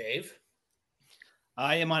 Dave?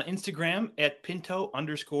 I am on Instagram at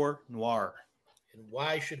Pinto_noir. And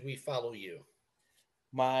why should we follow you?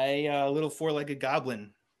 My little four-legged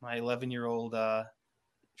goblin, my 11-year-old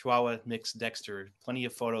Chihuahua mix Dexter. Plenty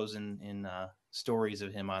of photos and stories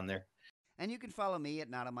of him on there. And you can follow me at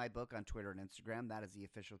Not On My Book on Twitter and Instagram. That is the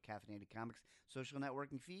official Caffeinated Comics social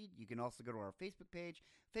networking feed. You can also go to our Facebook page,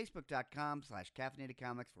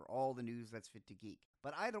 facebook.com/caffeinatedcomics for all the news that's fit to geek.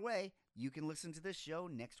 But either way, you can listen to this show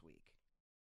next week.